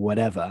watching it or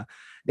whatever.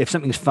 If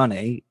something's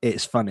funny,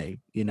 it's funny,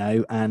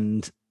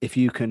 and if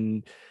you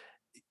can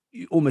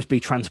almost be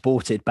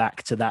transported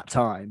back to that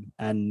time,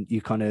 and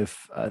you kind of,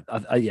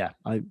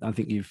 I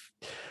think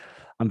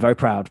I'm very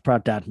proud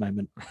dad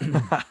moment.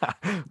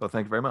 Well,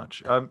 thank you very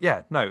much.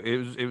 Yeah, no, it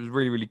was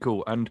really, really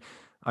cool. And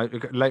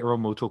later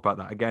on we'll talk about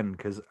that again,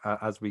 because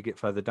as we get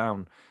further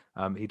down,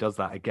 he does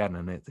that again,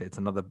 and it's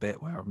another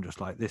bit where I'm just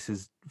like, this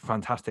is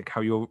fantastic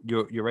how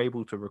you're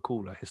able to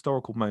recall a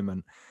historical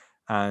moment,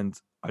 and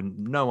I had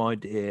no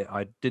idea,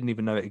 I didn't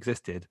even know it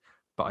existed,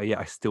 but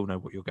I still know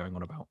what you're going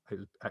on about. It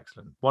was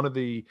excellent. One of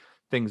the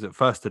things that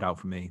first stood out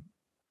for me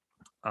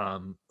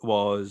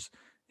was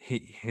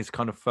his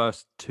kind of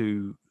first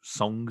two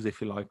songs,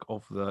 if you like,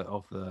 of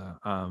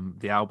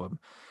the album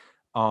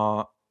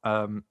are,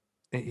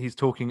 he's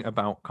talking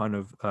about kind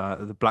of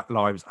the Black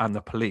Lives and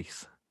the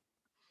police.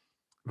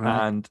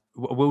 Right. And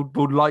we'll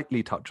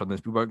lightly touch on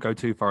this. We won't go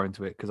too far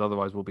into it, because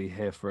otherwise we'll be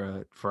here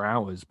for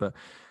hours. But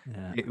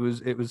yeah, it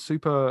was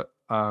super.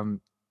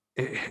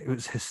 It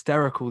was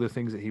hysterical, the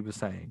things that he was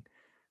saying,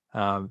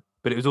 but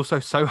it was also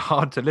so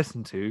hard to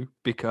listen to,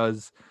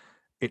 because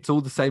it's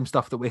all the same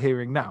stuff that we're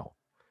hearing now.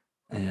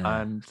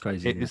 Yeah, and it's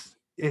crazy.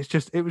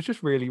 It was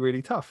just really,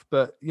 really tough.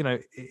 But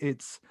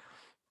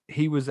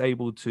he was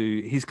able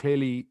to. He's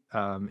clearly.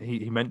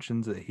 He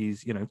mentions that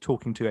he's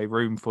talking to a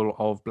room full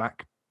of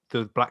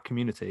the black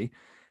community,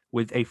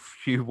 with a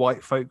few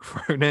white folk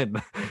thrown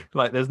in.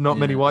 Like, there's not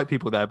many white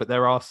people there, but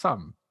there are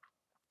some.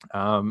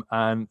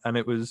 And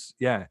it was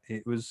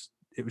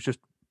just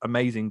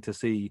amazing to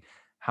see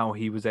how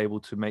he was able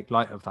to make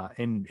light of that.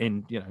 In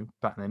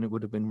back then it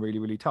would have been really,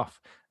 really tough.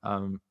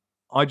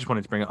 I just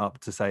wanted to bring it up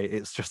to say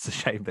it's just a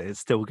shame that it's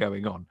still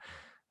going on.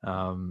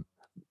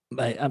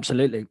 Mate,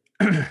 absolutely.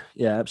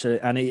 Yeah,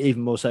 absolutely. And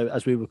even more so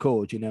as we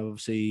record,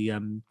 obviously,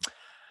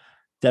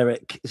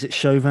 Derek, is it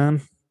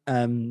Chauvin,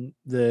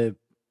 the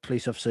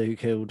police officer who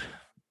killed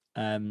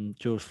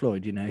George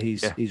Floyd,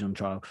 he's on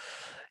trial.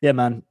 Yeah,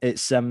 man,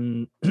 it's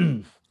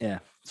yeah,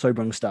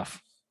 sobering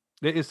stuff.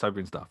 It is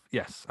sobering stuff.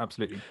 Yes,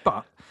 absolutely.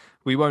 But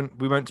we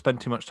won't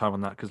spend too much time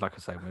on that because, like I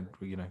say,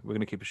 we're going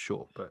to keep it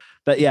short.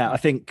 But yeah, I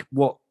think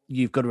what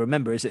you've got to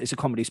remember is that it's a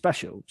comedy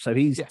special, so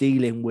he's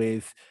dealing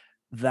with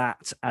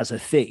that as a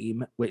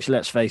theme, which,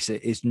 let's face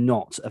it, is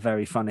not a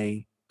very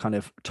funny kind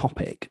of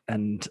topic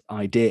and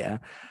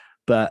idea.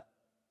 But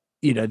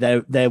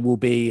there will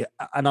be,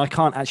 and I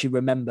can't actually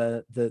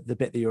remember the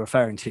bit that you're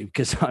referring to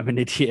because I'm an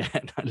idiot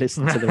and I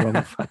listened to the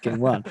wrong fucking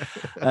one.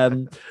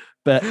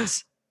 But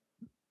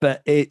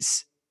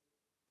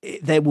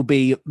there will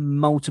be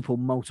multiple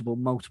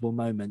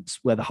moments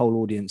where the whole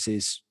audience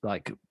is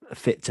like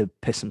fit to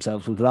piss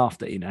themselves with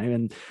laughter,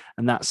 and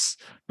that's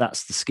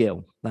the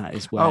skill. That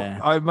is where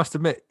I must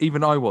admit,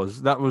 even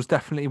that was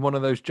definitely one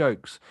of those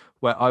jokes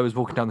where I was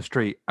walking down the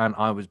street and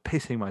I was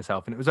pissing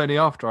myself, and it was only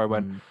after I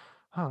went,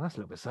 oh, that's a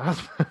little bit sad.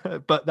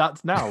 But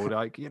that's now,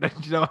 like, do you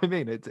know what I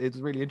mean? It's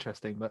really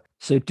interesting. But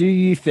so do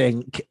you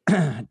think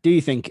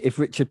if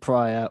Richard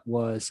Pryor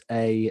was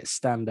a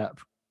stand-up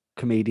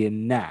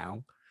comedian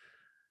now,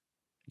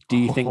 do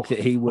you think that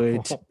he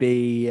would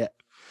be,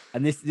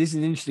 and this is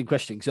an interesting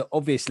question, because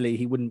obviously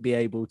he wouldn't be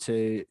able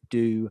to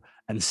do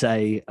and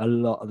say a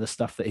lot of the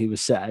stuff that he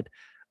was said,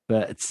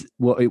 but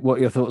what are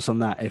your thoughts on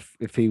that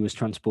if he was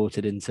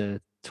transported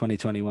into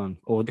 2021,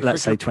 or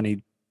let's say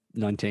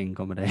 2019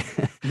 comedy,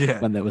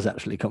 when there was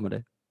actually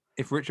comedy?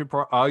 If Richard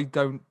Pryor,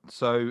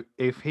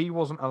 if he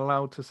wasn't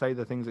allowed to say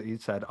the things that he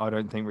said, I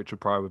don't think Richard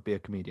Pryor would be a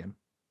comedian.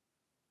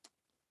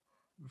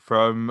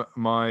 From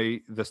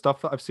the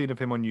stuff that I've seen of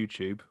him on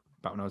YouTube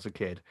back when I was a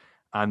kid,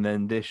 and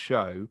then this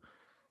show,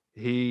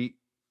 it's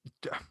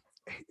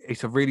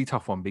a really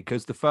tough one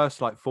because the first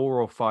like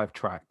 4 or 5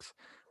 tracks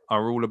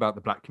are all about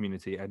the black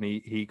community, and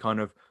he kind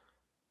of,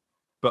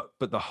 but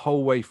the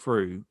whole way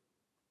through,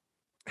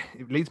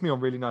 it leads me on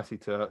really nicely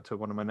to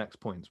one of my next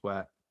points,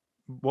 where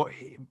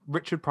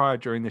Richard Pryor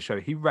during the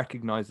show, he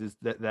recognizes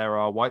that there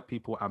are white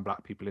people and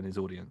black people in his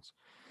audience,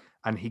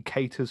 and he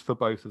caters for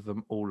both of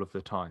them all of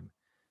the time.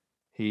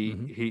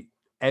 He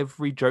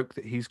every joke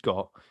that he's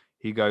got,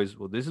 he goes,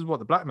 well, this is what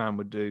the black man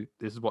would do,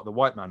 this is what the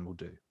white man will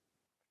do.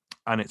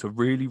 And it's a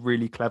really,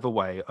 really clever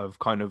way of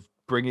kind of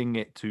bringing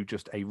it to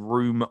just a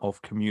room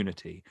of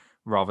community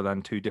rather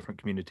than 2 different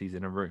communities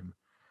in a room.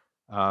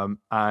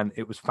 And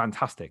it was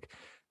fantastic.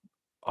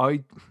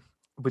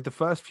 With the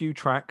first few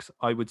tracks,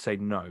 I would say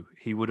no,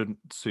 he wouldn't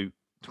suit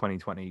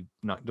 2020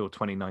 or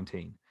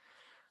 2019.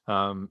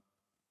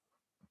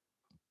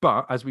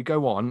 But as we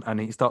go on and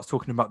he starts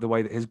talking about the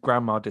way that his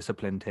grandma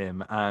disciplined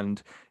him, and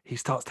he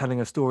starts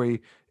telling a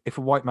story if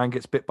a white man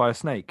gets bit by a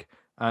snake,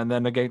 and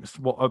then against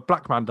what a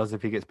black man does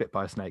if he gets bit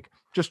by a snake.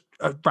 Just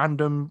a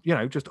random,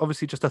 just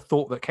obviously just a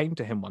thought that came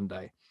to him one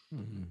day.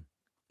 Mm-hmm.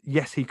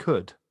 Yes, he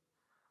could.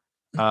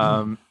 It's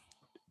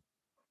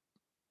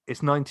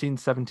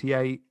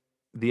 1978.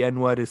 The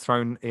N-word is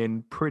thrown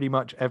in pretty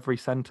much every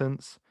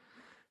sentence.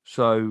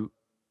 So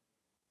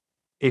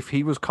if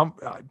he was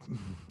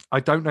I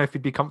don't know if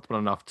he'd be comfortable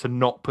enough to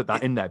not put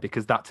that in there,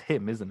 because that's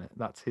him, isn't it?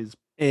 That's his.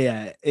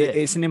 Yeah,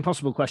 it's an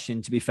impossible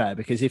question, to be fair,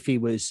 because if he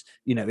was,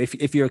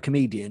 if you're a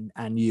comedian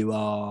and you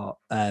are,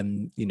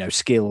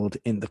 skilled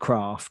in the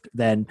craft,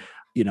 then,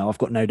 I've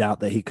got no doubt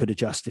that he could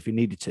adjust if he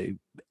needed to,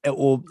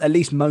 or at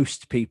least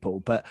most people.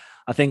 But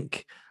I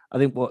think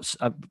what's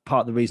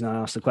part of the reason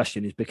I asked the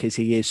question is because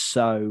he is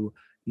so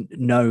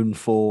known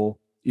for,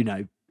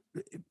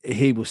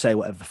 he will say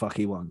whatever the fuck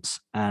he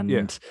wants.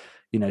 And,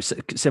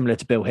 similar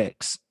to Bill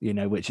Hicks,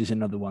 which is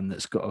another one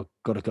that's got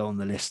to go on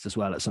the list as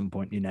well at some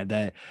point.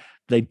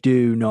 They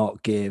do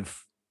not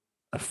give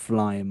a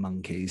flying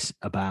monkeys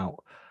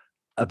about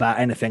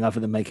anything other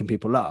than making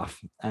people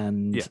laugh.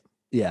 And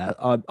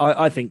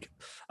I think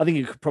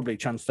you could probably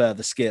transfer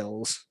the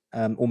skills,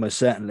 almost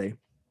certainly.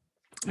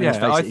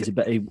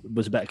 And he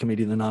was a better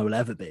comedian than I will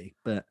ever be.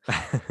 But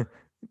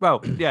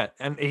well, yeah,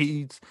 and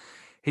he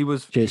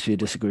was. Cheers for your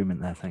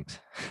disagreement there. Thanks.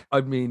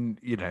 I mean,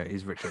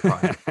 he's Richard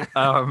Pryor.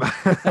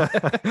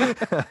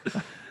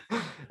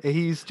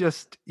 He's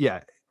just,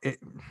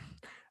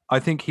 I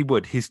think he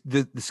would. He's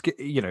the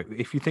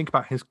if you think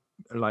about his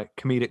like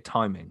comedic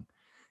timing,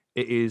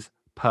 it is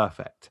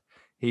perfect.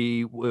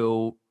 He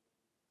will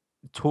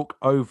talk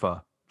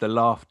over the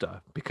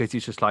laughter because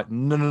he's just like,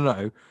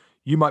 no,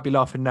 you might be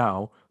laughing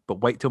now, but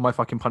wait till my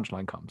fucking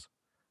punchline comes,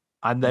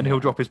 and then he'll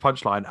drop his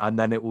punchline, and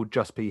then it will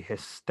just be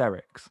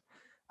hysterics.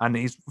 And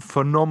he's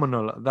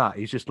phenomenal at that.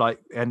 He's just like,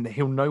 and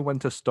he'll know when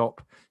to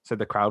stop so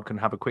the crowd can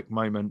have a quick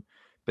moment,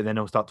 but then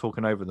he'll start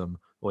talking over them,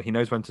 or he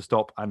knows when to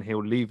stop and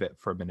he'll leave it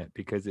for a minute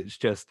because it's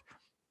just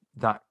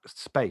that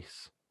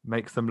space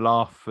makes them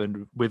laugh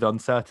and with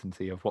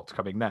uncertainty of what's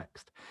coming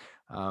next.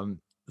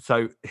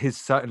 So his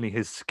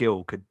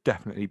skill could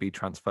definitely be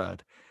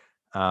transferred.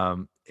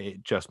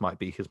 It just might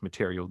be his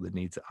material that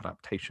needs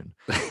adaptation.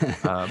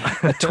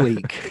 A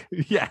tweak.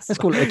 Yes. Let's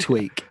call it a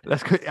tweak.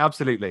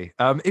 Absolutely.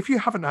 If you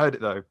haven't heard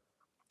it, though,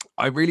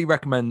 I really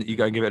recommend that you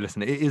go and give it a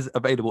listen. It is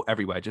available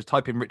everywhere. Just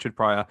type in Richard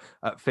Pryor.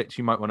 Fitz,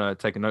 you might want to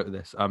take a note of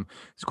this.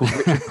 It's called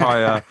Richard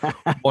Pryor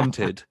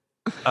Wanted.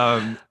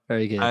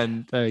 Very good.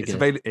 And Very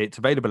it's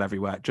available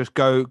everywhere. Just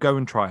go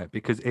and try it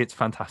because it's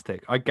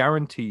fantastic. I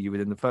guarantee you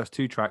within the first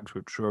 2 tracks,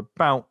 which are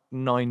about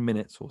 9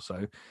 minutes or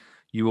so,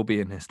 you will be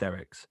in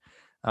hysterics.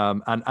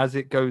 And as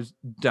it goes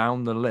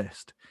down the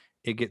list,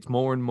 it gets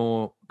more and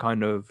more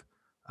kind of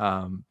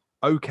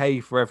okay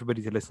for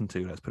everybody to listen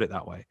to. Let's put it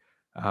that way.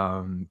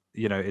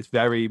 It's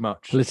very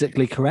much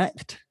politically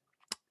correct.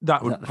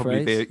 That would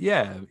probably be it.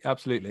 Yeah,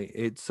 absolutely.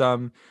 It's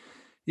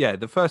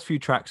the first few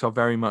tracks are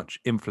very much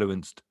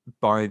influenced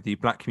by the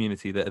Black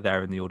community that are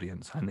there in the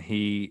audience, and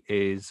he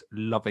is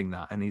loving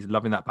that, and he's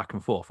loving that back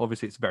and forth.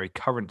 Obviously, it's a very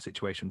current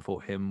situation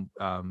for him,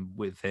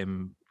 with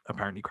him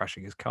apparently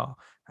crashing his car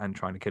and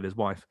trying to kill his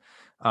wife,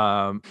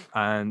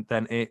 and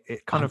then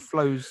it kind of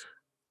flows.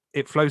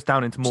 It flows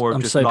down into more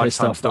of just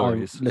lifetime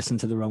stories. I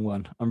listened to the wrong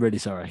one. I'm really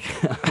sorry.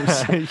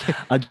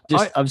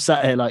 I'm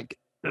sat here like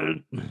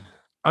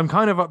I'm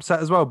kind of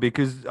upset as well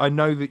because I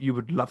know that you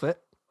would love it.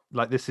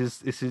 Like this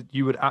is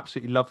you would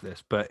absolutely love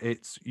this, but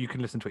you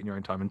can listen to it in your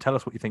own time and tell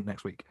us what you think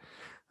next week.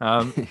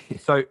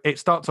 So it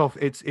starts off.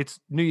 It's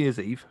New Year's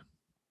Eve.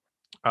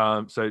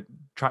 So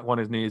track 1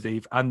 is New Year's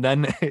Eve, and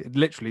then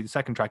literally the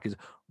second track is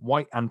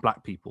white and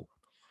black people.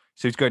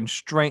 So he's going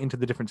straight into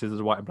the differences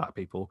of white and black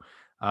people.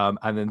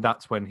 And then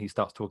that's when he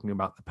starts talking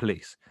about the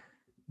police.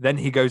 Then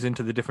he goes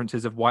into the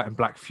differences of white and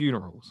black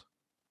funerals.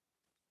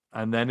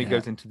 And then he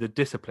goes into the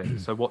discipline.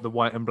 So what the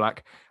white and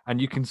black, and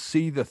you can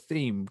see the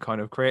theme kind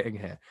of creating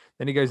here.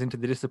 Then he goes into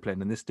the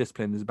discipline, and this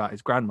discipline is about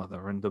his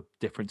grandmother and the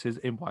differences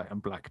in white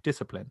and black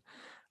discipline.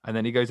 And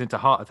then he goes into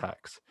heart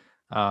attacks.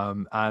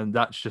 And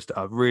that's just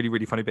a really,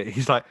 really funny bit.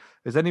 He's like,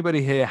 has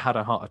anybody here had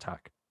a heart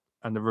attack?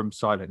 And the room's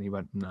silent. And he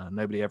went, no,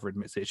 nobody ever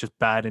admits it. It's just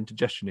bad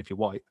indigestion if you're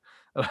white.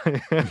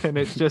 And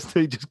it's just,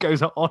 he just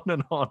goes on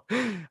and on.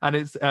 And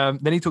it's then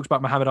he talks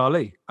about Muhammad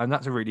Ali. And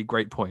that's a really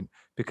great point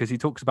because he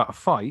talks about a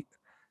fight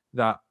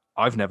that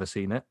I've never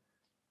seen it,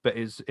 but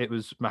it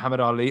was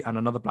Muhammad Ali and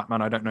another black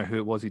man. I don't know who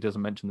it was. He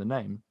doesn't mention the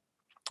name,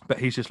 but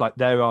he's just like,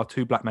 there are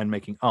 2 black men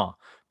making art.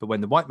 But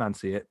when the white man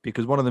see it,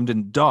 because one of them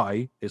didn't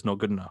die, it's not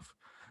good enough.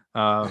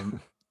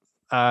 And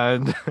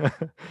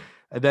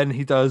and then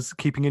he does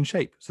keeping in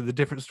shape. So the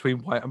difference between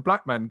white and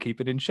black men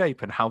keeping in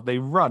shape and how they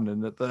run,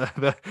 and that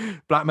the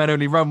black men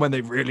only run when they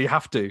really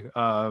have to.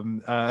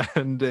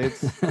 And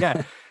it's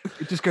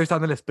it just goes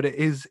down the list. But it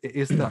is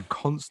that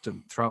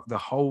constant throughout the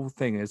whole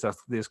thing is that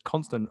this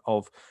constant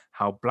of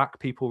how black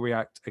people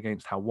react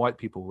against how white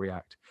people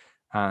react,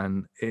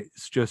 and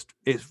it's just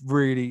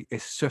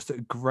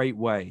a great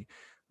way.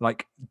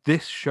 Like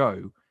this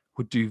show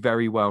would do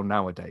very well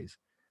nowadays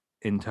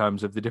in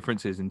terms of the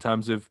differences, in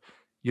terms of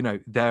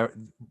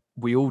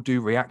we all do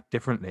react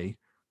differently,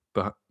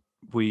 but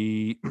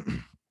we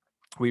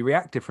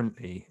react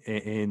differently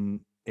in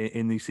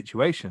these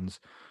situations,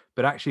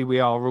 but actually we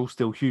are all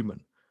still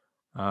human.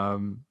 I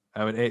mean,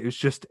 it's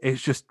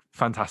just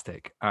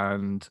fantastic,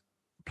 and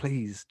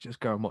please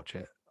just go and watch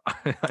it.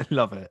 I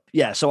love it.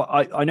 Yeah, so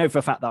I know for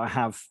a fact that I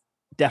have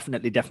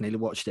definitely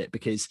watched it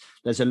because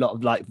there's a lot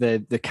of like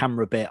the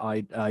camera bit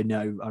I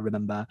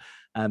remember.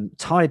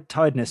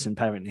 Tiredness and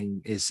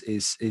parenting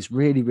is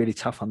really, really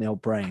tough on the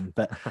old brain,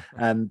 but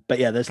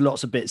yeah, there's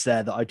lots of bits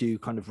there that I do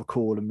kind of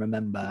recall and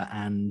remember,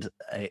 and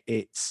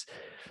it's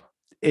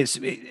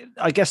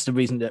I guess the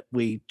reason that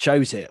we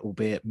chose it,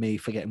 albeit me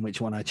forgetting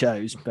which one I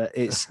chose, but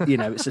it's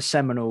it's a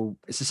seminal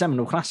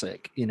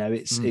classic.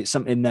 It's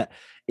something that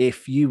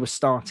if you were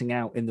starting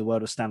out in the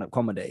world of stand-up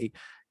comedy,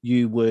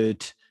 you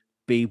would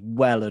be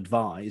well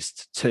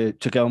advised to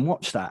go and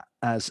watch that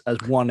as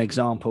one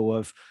example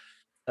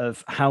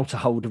of how to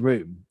hold a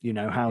room.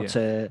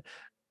 To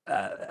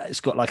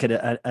it's got like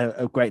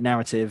a great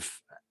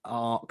narrative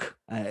arc,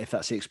 if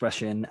that's the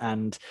expression,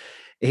 and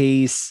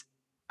he's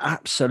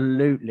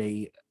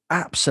absolutely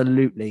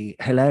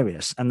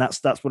hilarious, and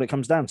that's what it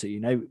comes down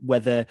to.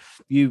 Whether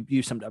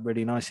you summed it up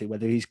really nicely,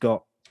 whether he's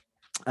got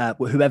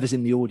whoever's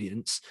in the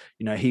audience,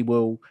 he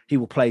will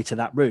play to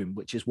that room,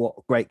 which is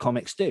what great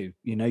comics do.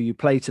 You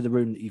play to the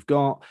room that you've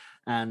got,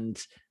 and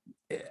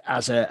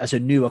as a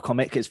newer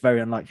comic, it's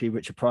very unlikely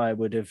Richard Pryor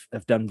would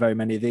have done very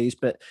many of these,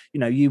 but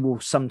you will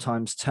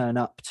sometimes turn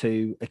up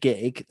to a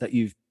gig that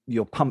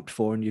you're pumped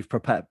for and you've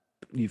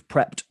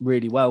prepped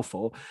really well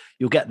for.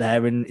 You'll get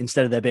there, and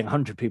instead of there being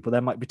 100 people,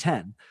 there might be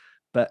 10.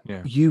 But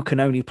you can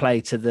only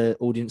play to the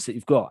audience that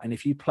you've got. And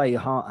if you play your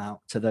heart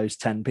out to those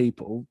 10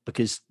 people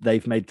because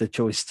they've made the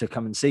choice to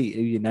come and see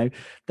you,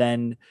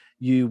 then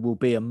you will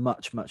be a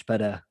much, much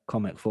better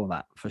comic for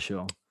that, for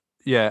sure.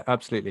 Yeah,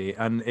 absolutely.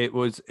 And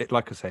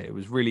like I say, it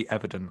was really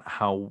evident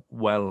how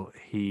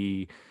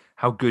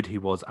good he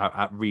was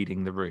at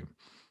reading the room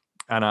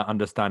and at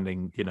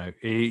understanding,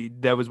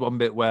 there was one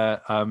bit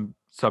where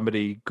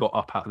somebody got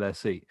up out of their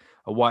seat,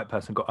 a white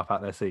person got up out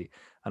of their seat,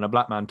 and a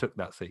black man took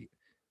that seat.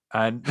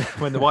 And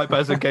when the white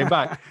person came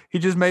back, he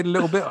just made a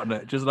little bit on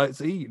it, just like,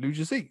 see, lose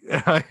your seat.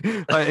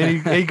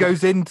 And he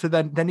goes into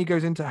then he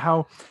goes into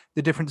how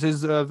the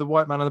differences of the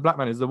white man and the black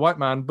man is. The white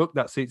man booked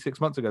that seat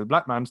 6 months ago. The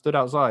black man stood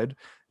outside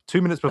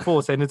 2 minutes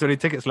before saying there's only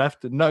tickets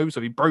left. No,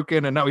 so he broke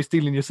in and now he's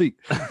stealing your seat.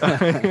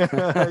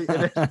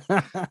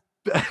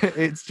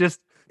 It's just,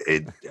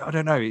 I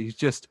don't know. He's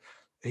just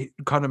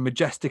kind of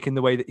majestic in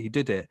the way that he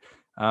did it.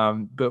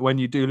 But when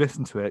you do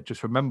listen to it,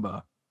 just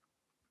remember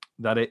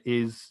that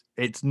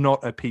it's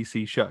not a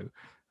PC show.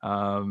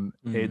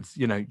 It's,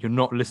 you're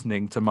not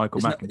listening to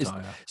Michael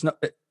McIntyre.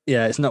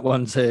 It's not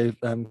one to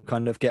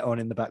kind of get on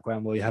in the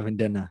background while you're having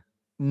dinner.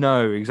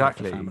 No,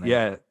 exactly.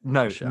 Yeah,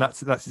 no, sure.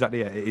 That's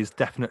exactly it. It is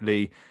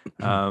definitely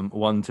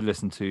one to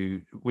listen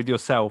to with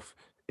yourself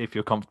if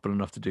you're comfortable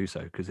enough to do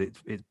so, because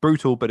it's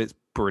brutal, but it's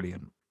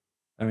brilliant.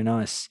 Very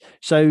nice.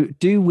 So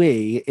do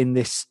we, in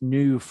this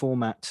new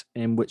format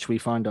in which we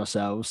find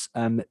ourselves,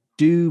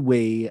 do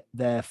we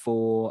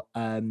therefore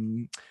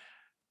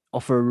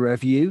offer a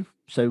review?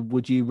 So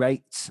would you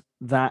rate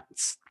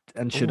that?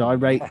 And should I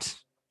rate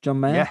John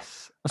Mayer?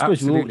 Yes. I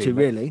suppose we ought to,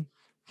 really.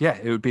 Yeah,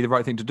 it would be the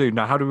right thing to do.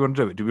 Now, how do we want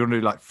to do it? Do we want to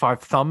do like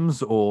 5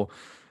 thumbs, or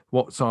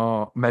what's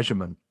our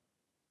measurement?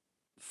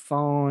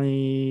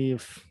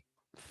 5.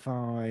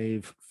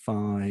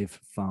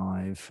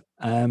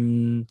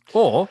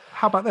 Or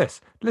how about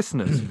this?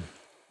 Listeners,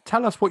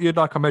 tell us what you'd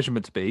like our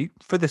measurement to be.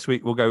 For this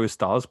week, we'll go with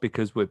stars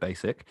because we're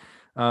basic.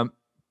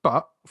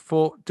 But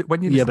for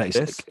when you listen to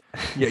this,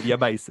 you're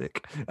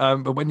basic.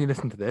 But when you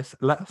listen to this,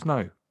 let us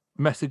know.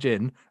 Message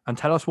in and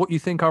tell us what you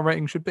think our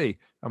rating should be,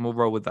 and we'll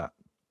roll with that.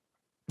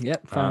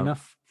 Yep, fair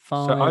enough.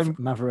 5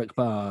 Maverick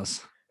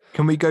bars.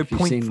 Can we go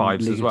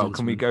 0.5s as well?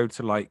 Can we go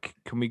to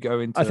can we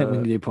go into... I think we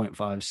can do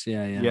 0.5s.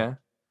 Yeah.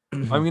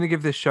 I'm going to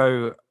give this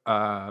show...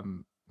 I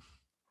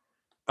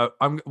say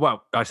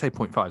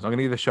 0.5s. I'm going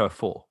to give this show a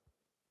 4.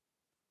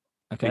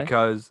 Okay.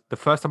 Because the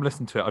first time I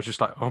listened to it, I was just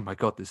like, oh my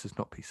God, this is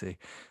not PC.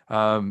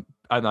 And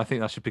I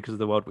think that's just because of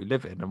the world we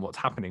live in and what's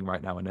happening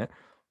right now in it.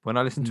 When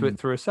I listened to it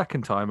through a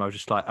second time, I was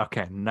just like,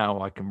 okay,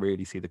 now I can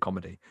really see the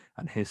comedy.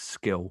 And his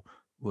skill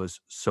was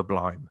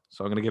sublime.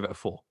 So I'm going to give it a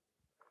 4.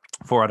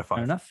 4 out of 5.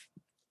 Fair enough.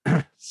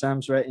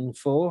 Sam's rating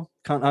 4.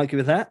 Can't argue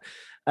with that.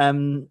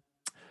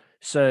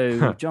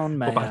 So John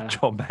Mayer. What about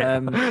John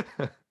Mayer?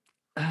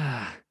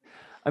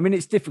 I mean,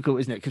 it's difficult,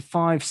 isn't it? Because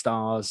 5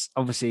 stars,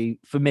 obviously,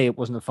 for me, it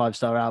wasn't a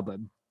 5-star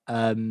album.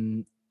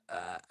 And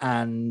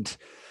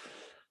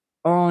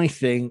I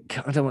think,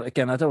 I don't want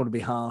to be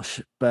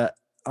harsh, but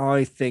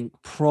I think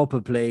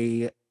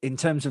probably in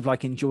terms of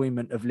like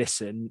enjoyment of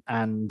listen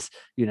and,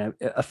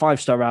 a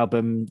 5-star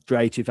album,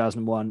 Dre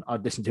 2001,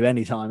 I'd listen to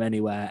anytime,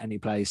 anywhere, any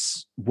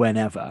place,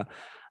 whenever.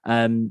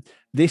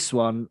 This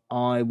one,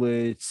 I'd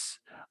go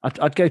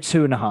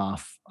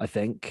 2.5, I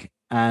think.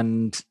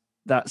 And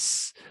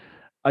that's,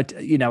 I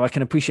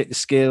can appreciate the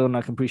skill and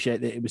I can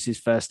appreciate that it was his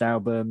first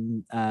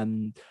album.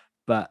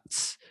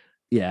 But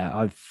yeah,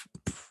 I've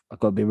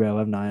got to be real,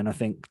 haven't I? And I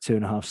think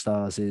 2.5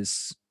 stars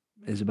is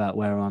about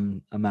where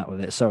I'm at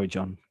with it. Sorry,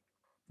 John.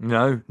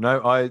 No,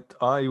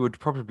 I would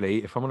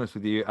probably, if I'm honest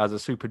with you, as a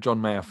super John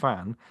Mayer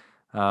fan,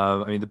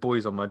 I mean, the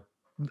boy's on my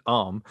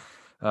arm,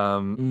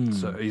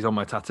 so he's on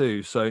my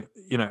tattoo. So,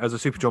 as a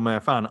super John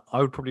Mayer fan,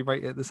 I would probably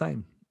rate it the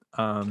same.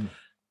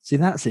 See,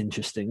 that's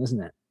interesting,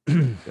 isn't it?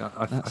 Yeah,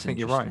 I think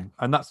you're right,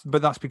 and that's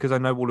because I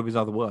know all of his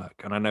other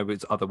work, and I know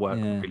his other work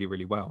really,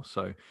 really well.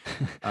 So,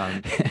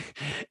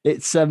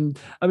 it's I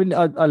mean,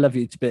 I love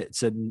you to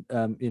bits, and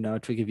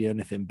I'd forgive you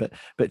anything, but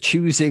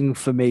choosing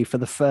for me for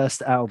the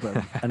first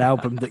album, an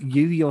album that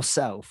you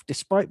yourself,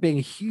 despite being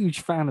a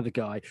huge fan of the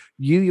guy,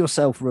 you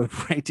yourself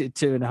rated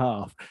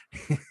 2.5,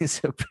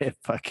 is a bit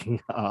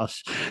fucking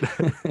harsh.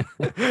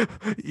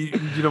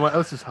 you know what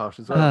else is harsh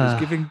as well?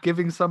 Is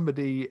giving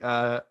somebody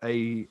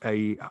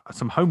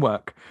some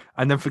homework.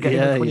 And then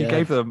forgetting when you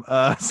gave them.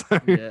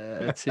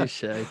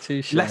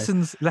 Touche.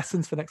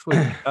 Lessons for next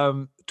week.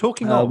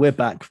 Talking of, we're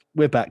back,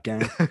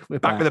 gang. We're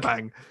back with a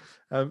bang.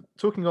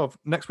 Talking of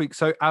next week.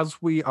 So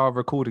as we are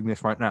recording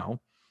this right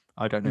now,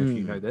 I don't know if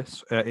you know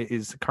this. It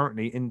is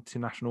currently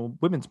International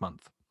Women's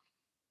Month.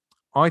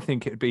 I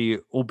think it'd be,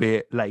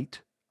 albeit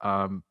late,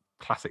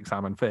 classic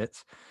Sam and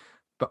Fitz,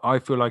 but I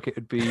feel like it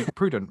would be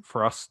prudent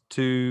for us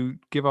to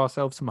give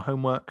ourselves some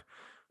homework.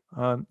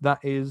 That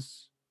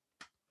is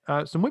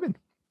some women.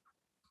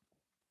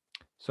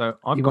 So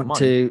you want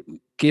to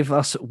give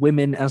us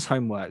women as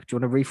homework. Do you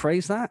want to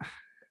rephrase that?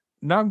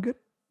 No, I'm good.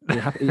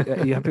 Are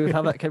you happy with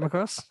how that came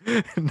across?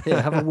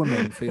 Yeah, have a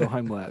woman for your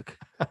homework.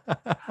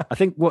 I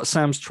think what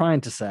Sam's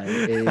trying to say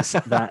is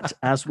that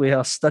as we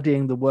are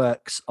studying the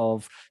works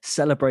of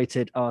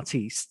celebrated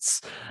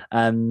artists,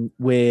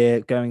 we're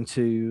going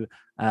to,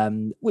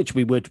 which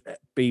we would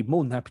be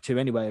more than happy to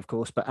anyway, of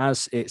course, but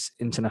as it's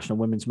International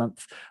Women's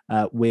Month,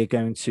 we're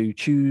going to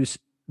choose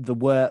the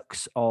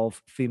works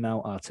of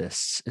female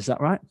artists. Is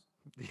that right?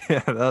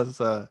 Yeah, that's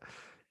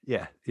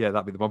yeah,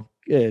 that'd be the one.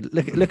 Good.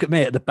 Look at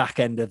me at the back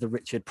end of the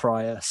Richard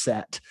Pryor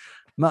set.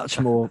 Much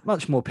more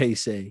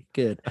PC.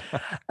 Good.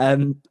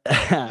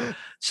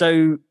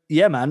 So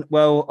yeah, man.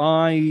 Well,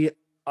 I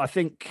I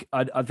think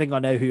I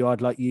know who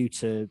I'd like you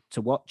to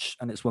watch,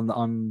 and it's one that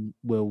I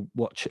will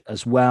watch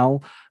as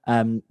well,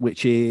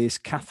 which is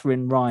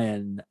Katherine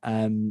Ryan.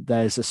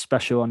 There's a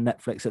special on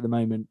Netflix at the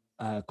moment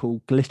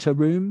called Glitter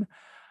Room.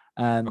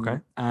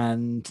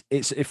 And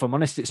it's, if I'm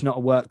honest, it's not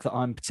a work that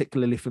I'm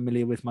particularly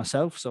familiar with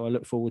myself, so I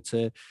look forward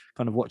to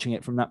kind of watching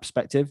it from that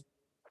perspective.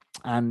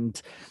 And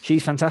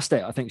she's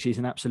fantastic. I think she's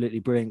an absolutely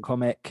brilliant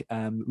comic,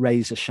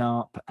 razor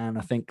sharp, and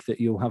I think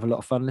that you'll have a lot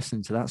of fun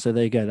listening to that. So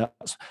there you go.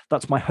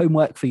 That's my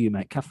homework for you,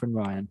 mate. Katherine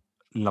Ryan.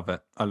 Love it.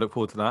 I look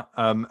forward to that.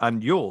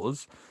 And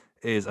yours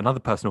is another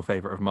personal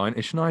favorite of mine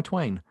is Shania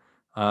Twain.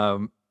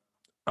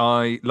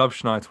 I love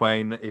Shania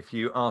Twain. If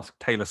you ask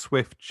Taylor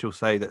Swift, she'll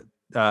say that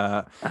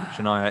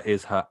Shania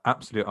is her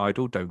absolute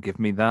idol. Don't give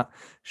me that.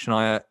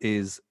 Shania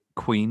is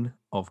queen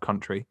of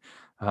country.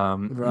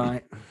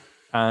 Right.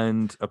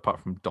 And apart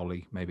from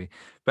Dolly, maybe.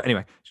 But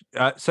anyway,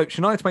 so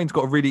Shania Twain's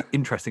got a really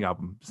interesting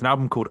album. It's an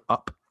album called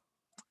Up.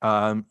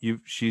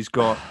 She's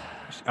got,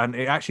 and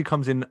it actually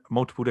comes in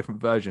multiple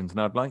different versions. And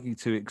I'd like you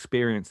to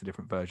experience the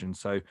different versions.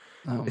 So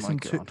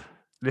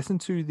listen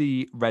to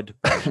the red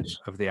version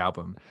of the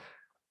album.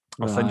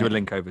 I'll send you a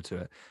link over to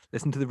it.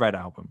 Listen to the red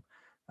album.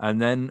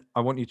 And then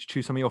I want you to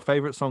choose some of your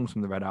favorite songs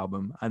from the red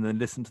album and then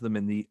listen to them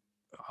in the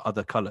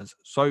other colors.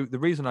 So the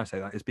reason I say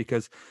that is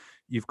because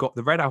you've got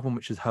the red album,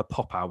 which is her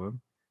pop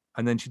album.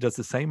 And then she does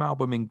the same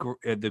album in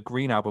the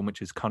green album,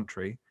 which is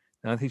country.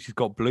 And I think she's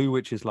got blue,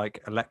 which is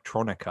like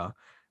electronica.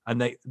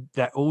 And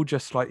they're all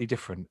just slightly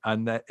different.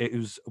 And it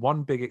was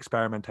one big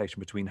experimentation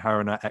between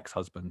her and her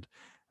ex-husband.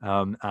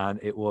 And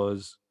it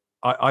was,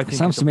 I think it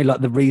sounds to me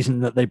like the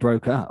reason that they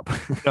broke up.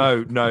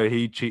 No,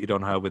 he cheated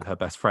on her with her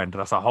best friend.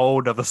 That's a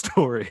whole other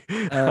story.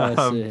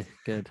 I see.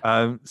 Good.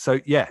 So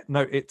yeah,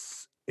 no,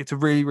 it's a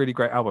really, really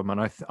great album.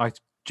 And I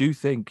do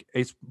think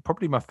it's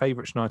probably my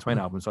favorite Shania Twain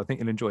album. So I think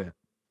you'll enjoy it.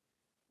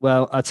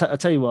 Well, I'll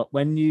tell you what,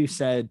 when you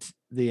said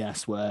the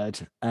S word,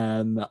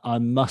 I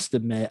must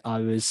admit I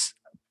was,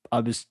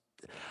 I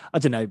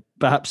don't know,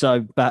 perhaps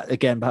I'm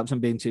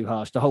being too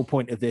harsh. The whole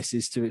point of this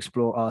is to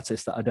explore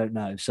artists that I don't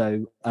know.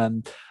 So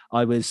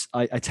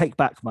I take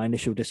back my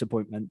initial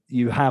disappointment.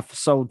 You have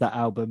sold that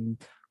album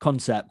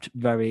concept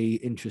very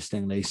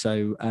interestingly.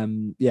 So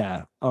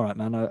yeah, all right,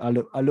 man. I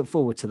look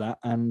forward to that.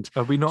 And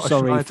are we not a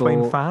Shania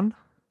Twain fan?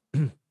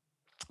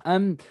 I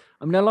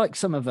mean, I like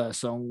some of her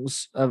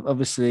songs.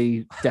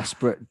 Obviously,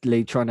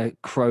 desperately trying to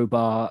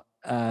crowbar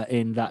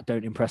in That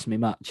Don't Impress Me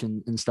Much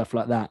and stuff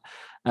like that.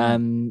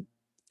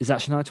 Is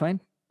that Shania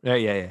Twain? Yeah,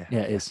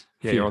 it is.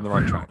 Yeah, you're on the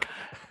right track.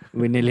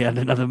 We nearly had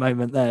another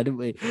moment there, didn't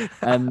we?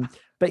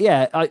 But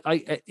yeah,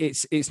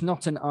 it's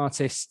not an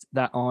artist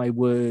that I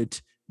would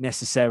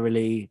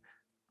necessarily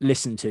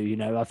listen to. You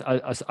know,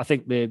 I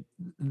think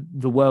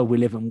the world we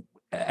live in,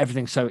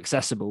 everything's so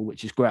accessible,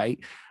 which is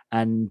great.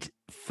 And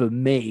for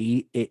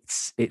me,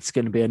 it's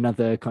going to be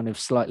another kind of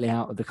slightly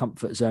out of the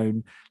comfort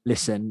zone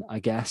listen, I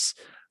guess.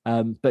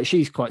 But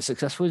she's quite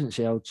successful, isn't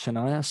she, old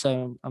Shania?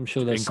 So I'm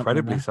sure there's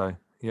incredibly so.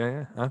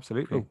 Yeah,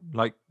 absolutely.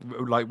 Cool.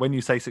 Like when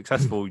you say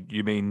successful,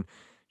 you mean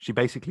she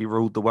basically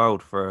ruled the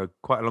world for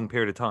quite a long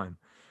period of time.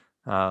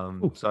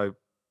 So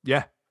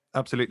yeah,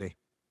 absolutely.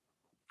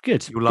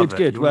 Good. You'll love it.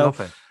 Good. You'll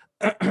love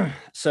it.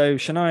 So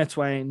Shania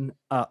Twain,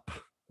 Up,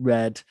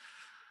 Red,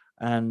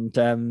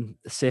 and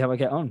see how I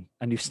get on.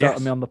 And you've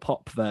started me on the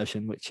pop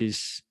version, which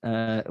is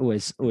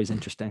always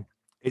interesting.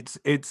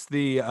 It's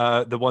the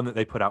one that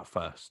they put out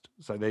first.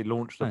 So they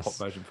launched the pop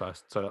version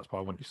first. So that's why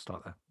I want you to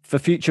start there. For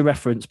future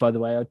reference, by the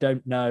way, I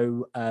don't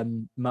know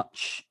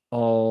much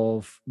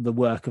of the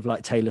work of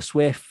like Taylor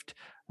Swift,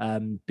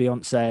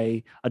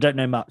 Beyonce. I don't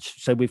know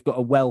much. So we've got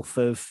a wealth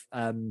of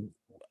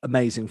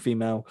amazing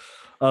female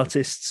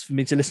artists for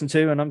me to listen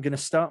to, and I'm going to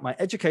start my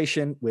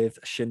education with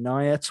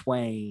Shania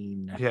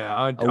Twain. Yeah,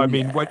 I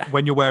mean,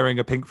 when you're wearing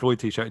a Pink Floyd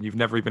t-shirt and you've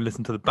never even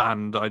listened to the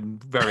band, I'm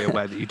very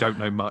aware that you don't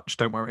know much.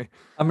 Don't worry.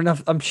 I mean,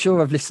 I'm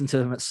sure I've listened to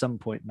them at some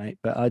point, mate,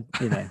 but I've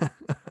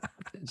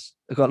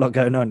got a lot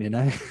going on, you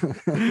know.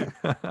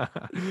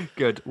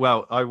 Good.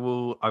 Well, I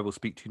will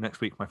speak to you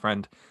next week, my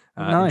friend.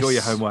 Nice. Enjoy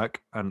your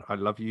homework, and I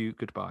love you.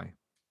 Goodbye.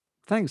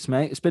 Thanks,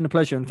 mate. It's been a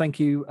pleasure. And thank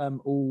you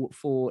all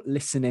for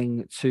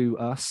listening to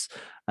us.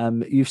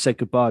 You've said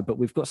goodbye, but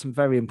we've got some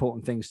very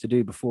important things to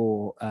do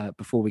before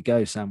we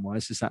go,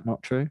 Samwise. Is that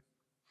not true?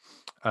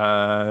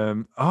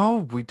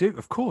 We do.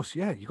 Of course.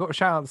 Yeah. You've got to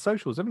shout out the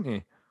socials, haven't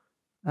you?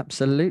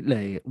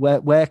 Absolutely.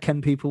 Where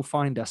can people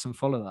find us and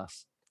follow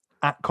us?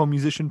 At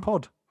ConMusician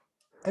Pod.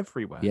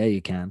 Everywhere. Yeah,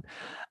 you can.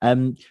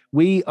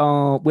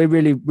 We're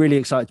really, really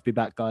excited to be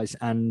back, guys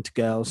and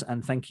girls,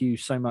 and thank you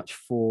so much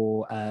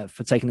for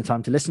taking the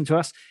time to listen to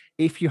us.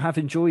 If you have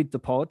enjoyed the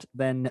pod,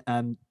 then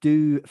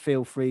do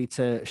feel free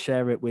to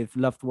share it with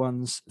loved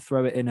ones,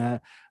 throw it in a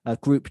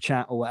group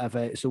chat or whatever.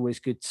 It's always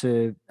good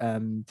to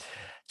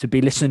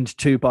be listened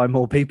to by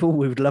more people.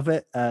 We would love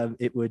it.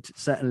 It would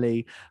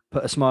certainly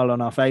put a smile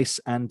on our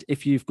face. And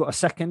if you've got a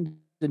second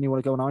and you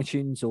want to go on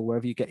iTunes or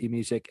wherever you get your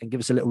music and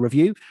give us a little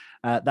review,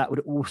 that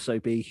would also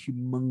be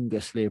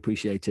humongously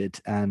appreciated,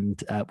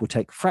 and we'll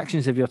take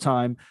fractions of your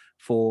time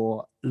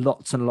for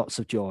lots and lots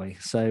of joy.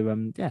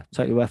 So yeah,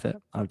 totally worth it,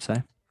 I would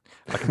say.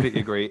 I completely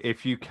agree.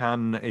 If you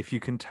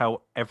can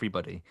tell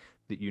everybody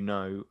that you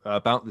know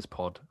about this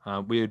pod,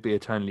 we would be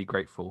eternally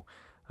grateful.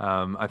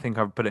 I think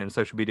I put it in a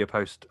social media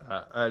post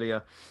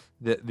earlier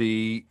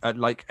that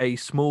like a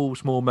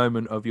small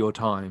moment of your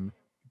time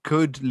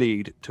could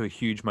lead to a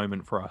huge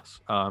moment for us.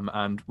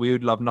 And we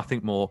would love nothing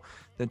more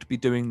than to be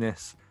doing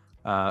this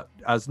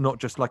as not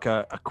just like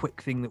a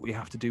quick thing that we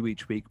have to do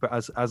each week, but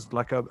as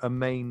like a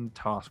main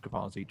task of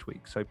ours each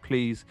week. So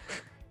please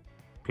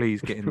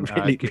get in.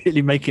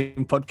 Really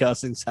making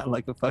podcasting sound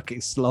like a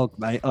fucking slog,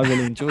 mate. I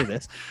really enjoy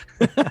this.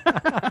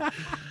 Rather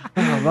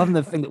than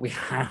the thing that we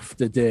have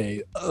to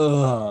do.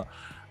 Well,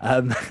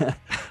 I'm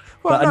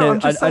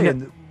just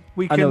saying.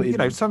 We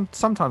can,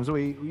 sometimes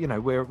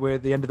we're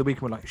at the end of the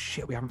week and we're like,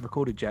 shit, we haven't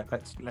recorded yet.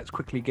 Let's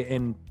quickly get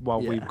in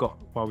while we've got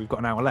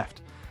an hour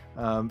left.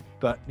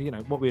 But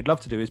what we'd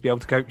love to do is be able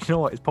to go, you know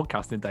what, it's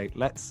podcasting day.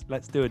 Let's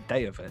do a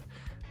day of it.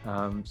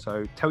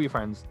 So tell your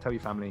friends, tell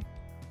your family.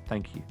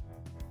 Thank you.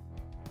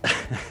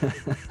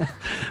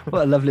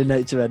 What a lovely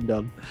note to end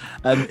on.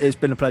 It's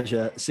been a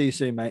pleasure. See you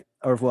soon, mate.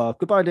 Au revoir.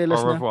 Goodbye, dear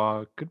listener. Au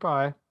revoir.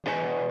 Goodbye.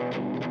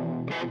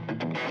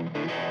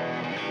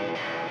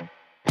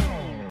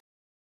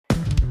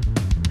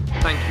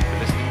 Thank you for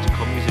listening to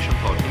Con Musician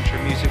Pod.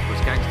 Intro music was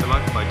Gangster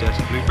Life by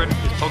Dirty Blueprint.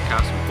 This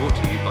podcast was brought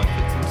to you by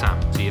Fitz and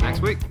Sam. See you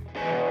next week.